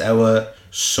episode is our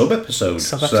sub-episode.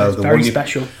 Sub-episode, the very one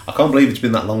special. I can't believe it's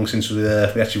been that long since we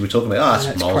actually were talking about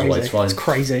it's miles away, it's fine. It's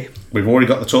crazy. We've already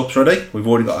got the tops ready, we've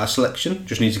already got our selection,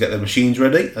 just need to get the machines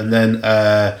ready, and then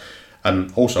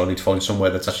and also I need to find somewhere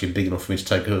that's actually big enough for me to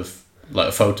take a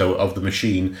photo of the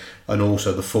machine and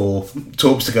also the 4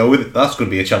 tubs to go with it. That's going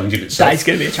to be a challenge in itself. That is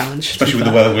going to be a challenge. Especially with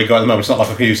the weather we've got at the moment. It's not like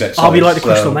a few sets. I'll be like the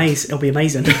Crystal Maze. It'll be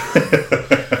amazing.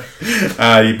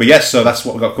 But yes, so that's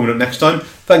what we've got coming up next time.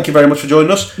 Thank you very much for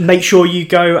joining us. Make sure you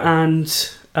go and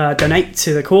donate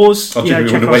to the cause. Oh,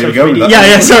 check our where social we go with media. that?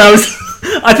 Yeah, sorry,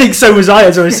 I think so was I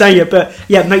as I was saying it, but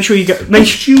yeah, make sure you go.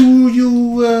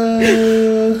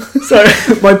 Sorry,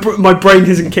 my brain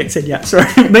hasn't kicked in yet.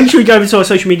 Sorry. Make sure you go over to our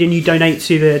social media and you donate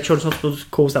to the Children's Hospital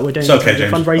cause that we're doing. It's okay,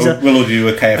 James. Fundraiser. We'll order you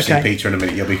a KFC pizza in a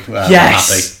minute. You'll be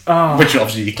yes. happy. Which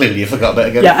obviously you clearly forgot about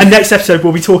again. Yeah, and next episode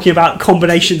we'll be talking about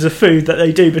combinations of food that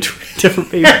they do between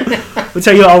different people. We'll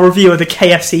tell you our review of the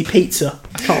KFC pizza.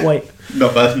 Can't wait.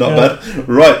 Not bad.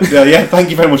 Right, thank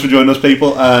you very much for joining us,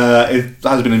 people. It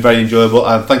has been very enjoyable,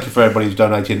 and thank you for everybody who's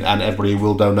donating and everybody who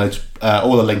will donate.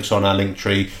 All the links are on our link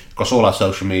tree across all our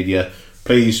social media.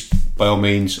 Please, by all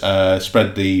means,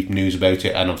 spread the news about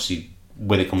it, and obviously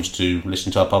when it comes to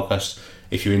listening to our podcast,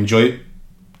 if you enjoy it,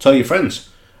 tell your friends.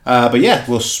 But yeah,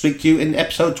 we'll speak to you in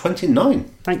episode 29.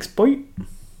 Thanks, boy.